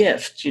like a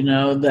gift,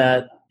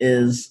 that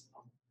is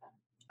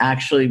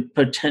actually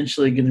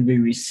potentially going to be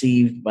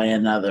received by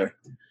another.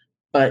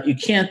 But you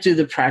can't do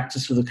the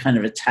practice with a kind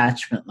of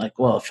attachment like,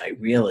 well, if I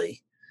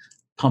really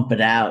pump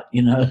it out,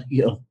 you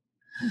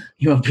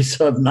won't be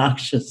so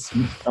obnoxious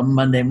on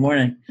Monday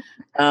morning.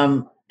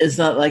 It's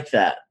not like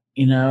that.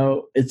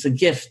 It's a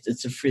gift.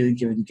 It's a freely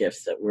given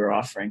gift that we're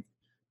offering.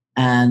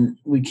 And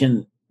we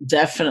can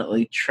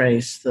definitely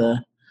trace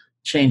the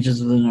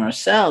changes within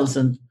ourselves.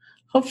 And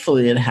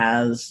hopefully it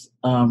has,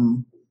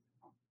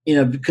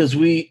 because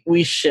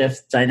we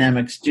shift,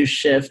 dynamics do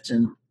shift,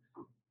 and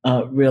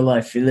real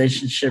life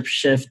relationships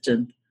shift.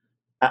 And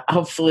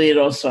hopefully it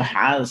also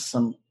has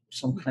some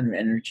kind of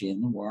energy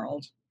in the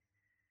world.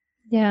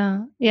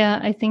 Yeah,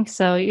 I think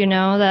so.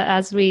 That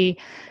as we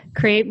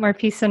create more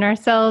peace in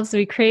ourselves,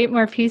 we create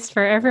more peace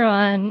for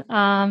everyone.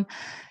 So,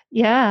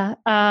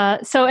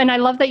 and I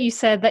love that you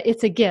said that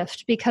it's a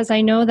gift, because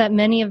I know that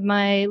many of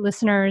my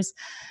listeners,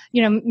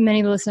 many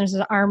of the listeners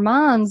are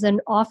moms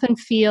and often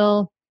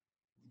feel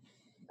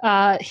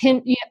kind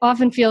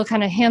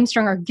of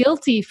hamstrung or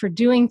guilty for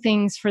doing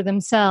things for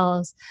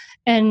themselves.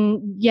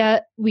 And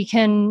yet we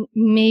can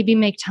maybe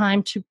make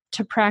time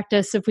to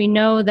practice if we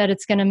know that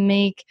it's going to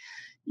make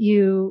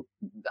you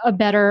a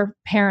better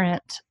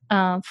parent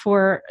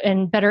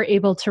and better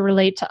able to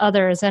relate to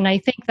others. And I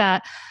think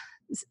that,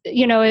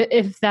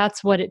 if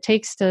that's what it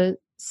takes to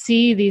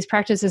see these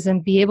practices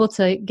and be able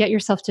to get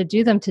yourself to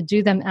do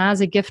them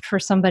as a gift for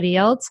somebody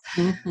else,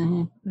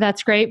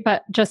 that's great.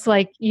 But just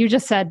like you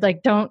just said,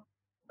 like, don't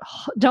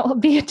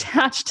be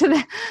attached to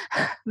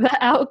the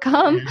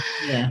outcome.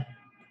 Yeah.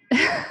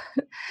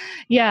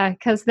 Yeah.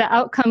 Cause the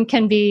outcome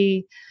can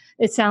be,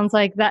 it sounds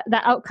like that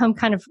the outcome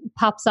kind of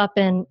pops up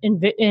in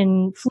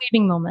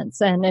fleeting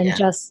moments and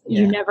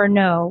you never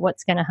know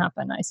what's going to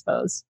happen, I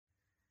suppose.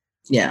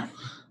 Yeah.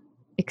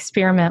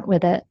 Experiment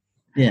with it.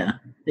 Yeah.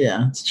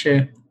 Yeah, it's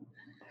true.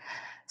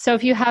 So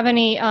if you have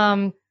any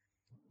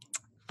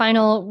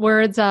final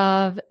words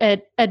of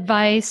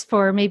advice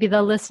for maybe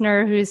the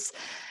listener who's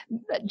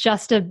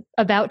just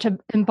about to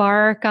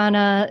embark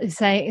on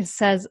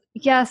says,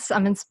 yes,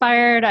 I'm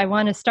inspired. I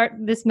want to start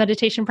this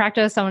meditation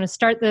practice. I want to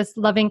start this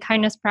loving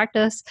kindness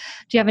practice.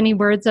 Do you have any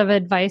words of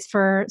advice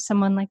for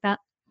someone like that?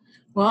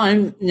 Well,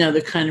 I'm,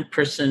 the kind of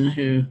person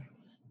who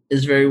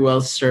is very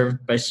well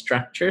served by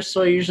structure.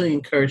 So I usually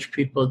encourage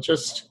people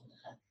just,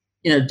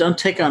 don't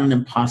take on an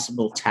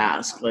impossible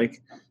task.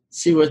 Like,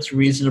 see what's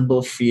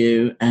reasonable for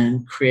you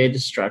and create a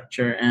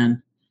structure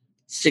and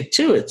stick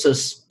to it. So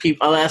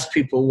I'll ask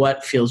people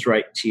what feels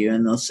right to you,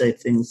 and they'll say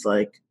things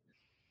like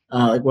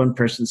one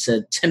person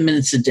said, 10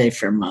 minutes a day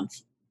for a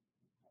month.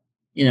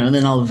 And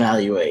then I'll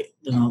evaluate.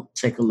 Then I'll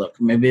take a look.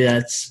 Maybe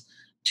that's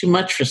too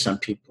much for some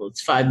people.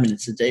 It's 5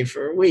 minutes a day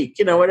for a week,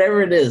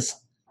 whatever it is.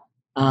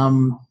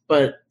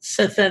 But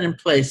set that in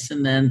place,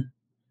 and then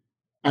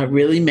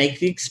really make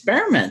the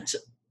experiment.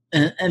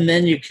 And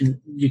then you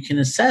can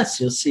assess.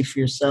 You'll see for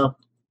yourself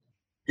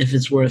if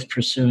it's worth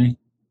pursuing.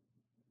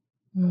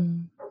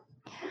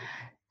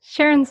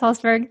 Sharon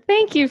Salzberg,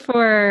 thank you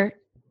for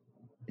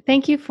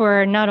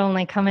not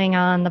only coming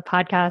on the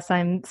podcast.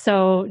 I'm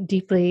so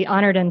deeply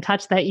honored and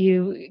touched that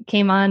you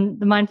came on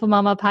the Mindful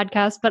Mama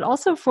podcast, but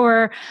also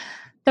for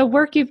the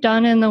work you've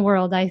done in the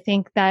world. I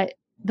think that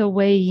the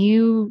way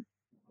you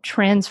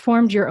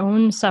transformed your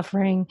own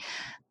suffering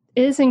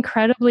is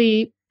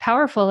incredibly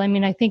powerful. I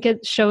mean, I think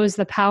it shows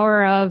the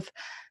power of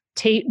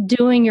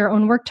doing your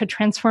own work to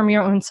transform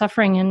your own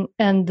suffering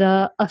and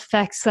the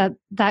effects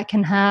that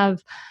can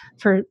have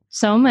for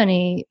so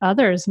many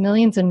others,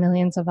 millions and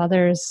millions of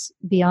others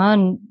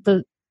beyond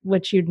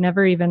which you'd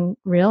never even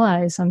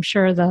realize, I'm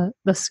sure, the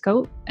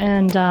scope.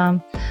 And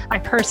I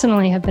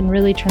personally have been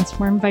really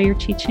transformed by your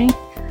teaching.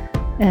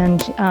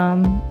 And so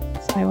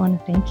I want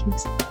to thank you.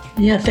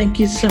 Yeah, thank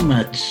you so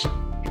much.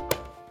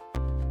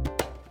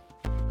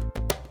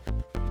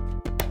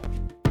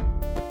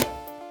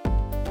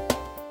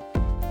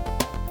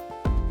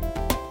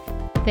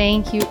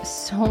 Thank you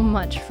so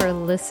much for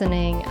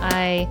listening.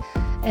 I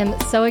am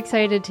so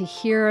excited to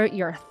hear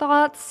your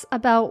thoughts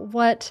about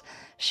what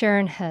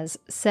Sharon has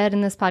said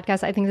in this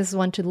podcast. I think this is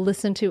one to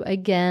listen to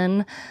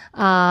again.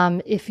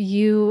 If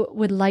you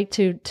would like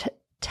to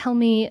tell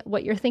me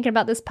what you're thinking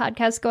about this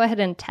podcast, go ahead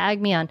and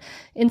tag me on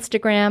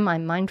Instagram.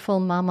 I'm Mindful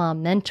Mama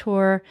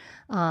Mentor.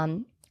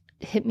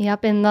 Hit me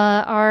up in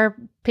our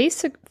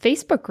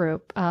Facebook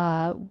group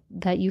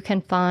that you can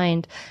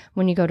find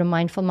when you go to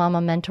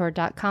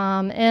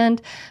mindfulmamamentor.com.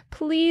 And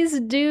please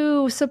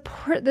do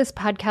support this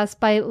podcast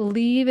by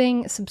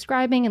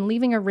subscribing and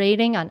leaving a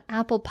rating on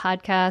Apple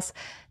Podcasts.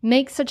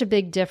 Makes such a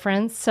big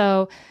difference.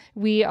 So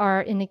we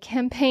are in a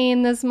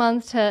campaign this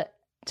month to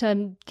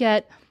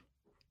get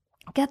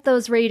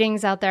those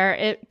ratings out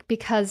there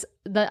because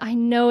I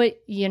know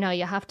it, you're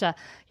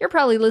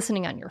probably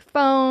listening on your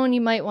phone.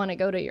 You might want to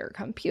go to your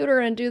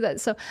computer and do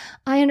that. So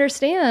I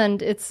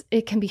understand it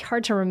can be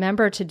hard to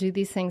remember to do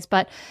these things,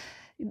 but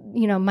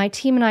my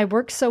team and I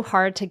work so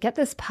hard to get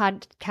this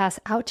podcast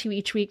out to you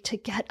each week, to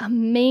get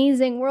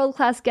amazing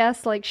world-class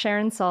guests like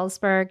Sharon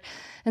Salzberg.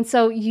 And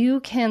so you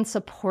can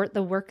support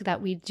the work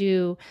that we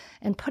do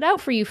and put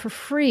out for you for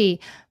free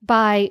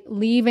by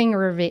leaving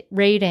a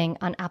rating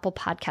on Apple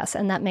Podcasts.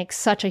 And that makes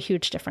such a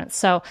huge difference.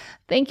 So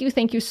thank you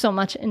so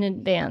much in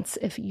advance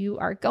if you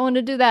are going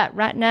to do that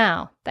right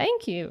now.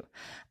 Thank you.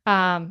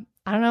 I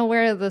don't know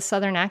where the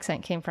Southern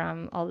accent came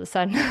from all of a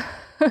sudden.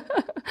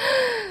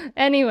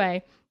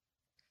 Anyway,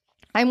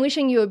 I'm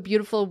wishing you a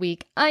beautiful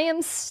week. I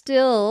am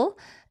still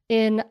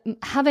in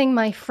having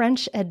my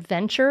French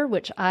adventure,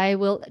 which I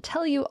will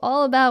tell you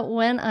all about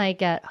when I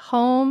get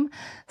home.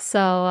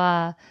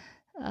 So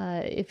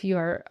if you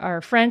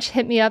are French,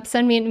 hit me up.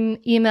 Send me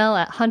an email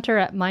at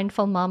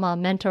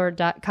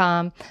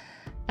hunter@mindfulmamamentor.com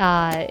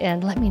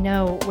and let me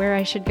know where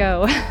I should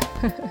go.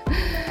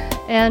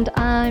 And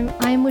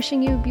I'm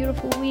wishing you a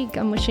beautiful week.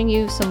 I'm wishing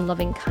you some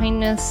loving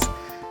kindness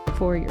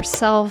for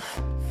yourself,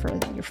 for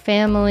your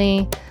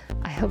family.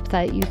 I hope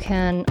that you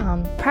can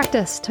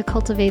practice to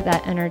cultivate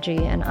that energy,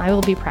 and I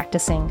will be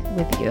practicing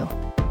with you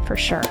for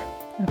sure.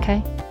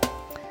 Okay?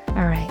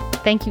 All right.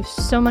 Thank you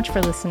so much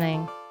for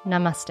listening.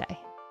 Namaste.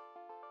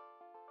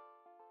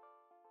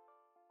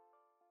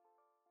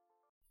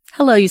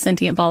 Hello, you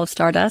sentient ball of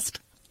stardust.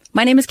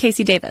 My name is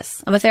Casey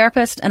Davis. I'm a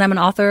therapist, and I'm an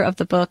author of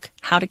the book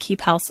How to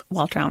Keep House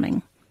While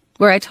Drowning,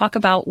 where I talk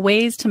about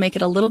ways to make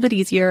it a little bit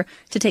easier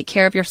to take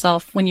care of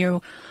yourself when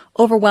you're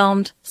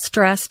overwhelmed,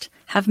 stressed,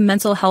 have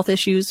mental health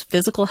issues,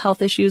 physical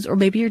health issues, or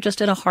maybe you're just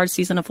in a hard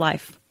season of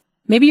life.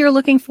 Maybe you're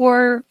looking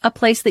for a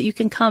place that you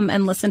can come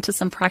and listen to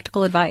some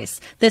practical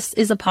advice. This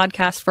is a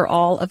podcast for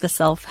all of the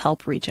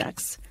self-help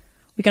rejects.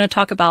 We're going to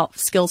talk about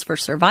skills for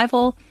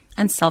survival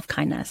and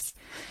self-kindness.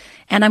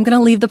 And I'm going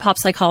to leave the pop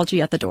psychology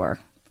at the door.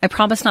 I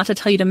promise not to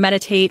tell you to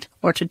meditate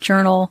or to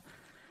journal.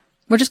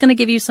 We're just going to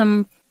give you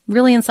some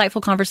really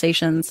insightful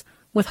conversations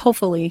with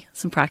hopefully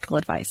some practical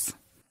advice.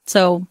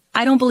 So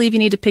I don't believe you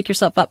need to pick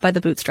yourself up by the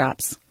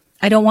bootstraps.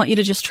 I don't want you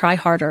to just try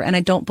harder, and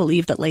I don't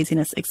believe that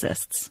laziness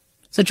exists.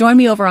 So join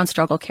me over on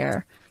Struggle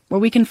Care,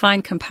 where we can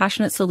find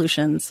compassionate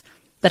solutions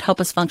that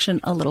help us function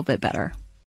a little bit better.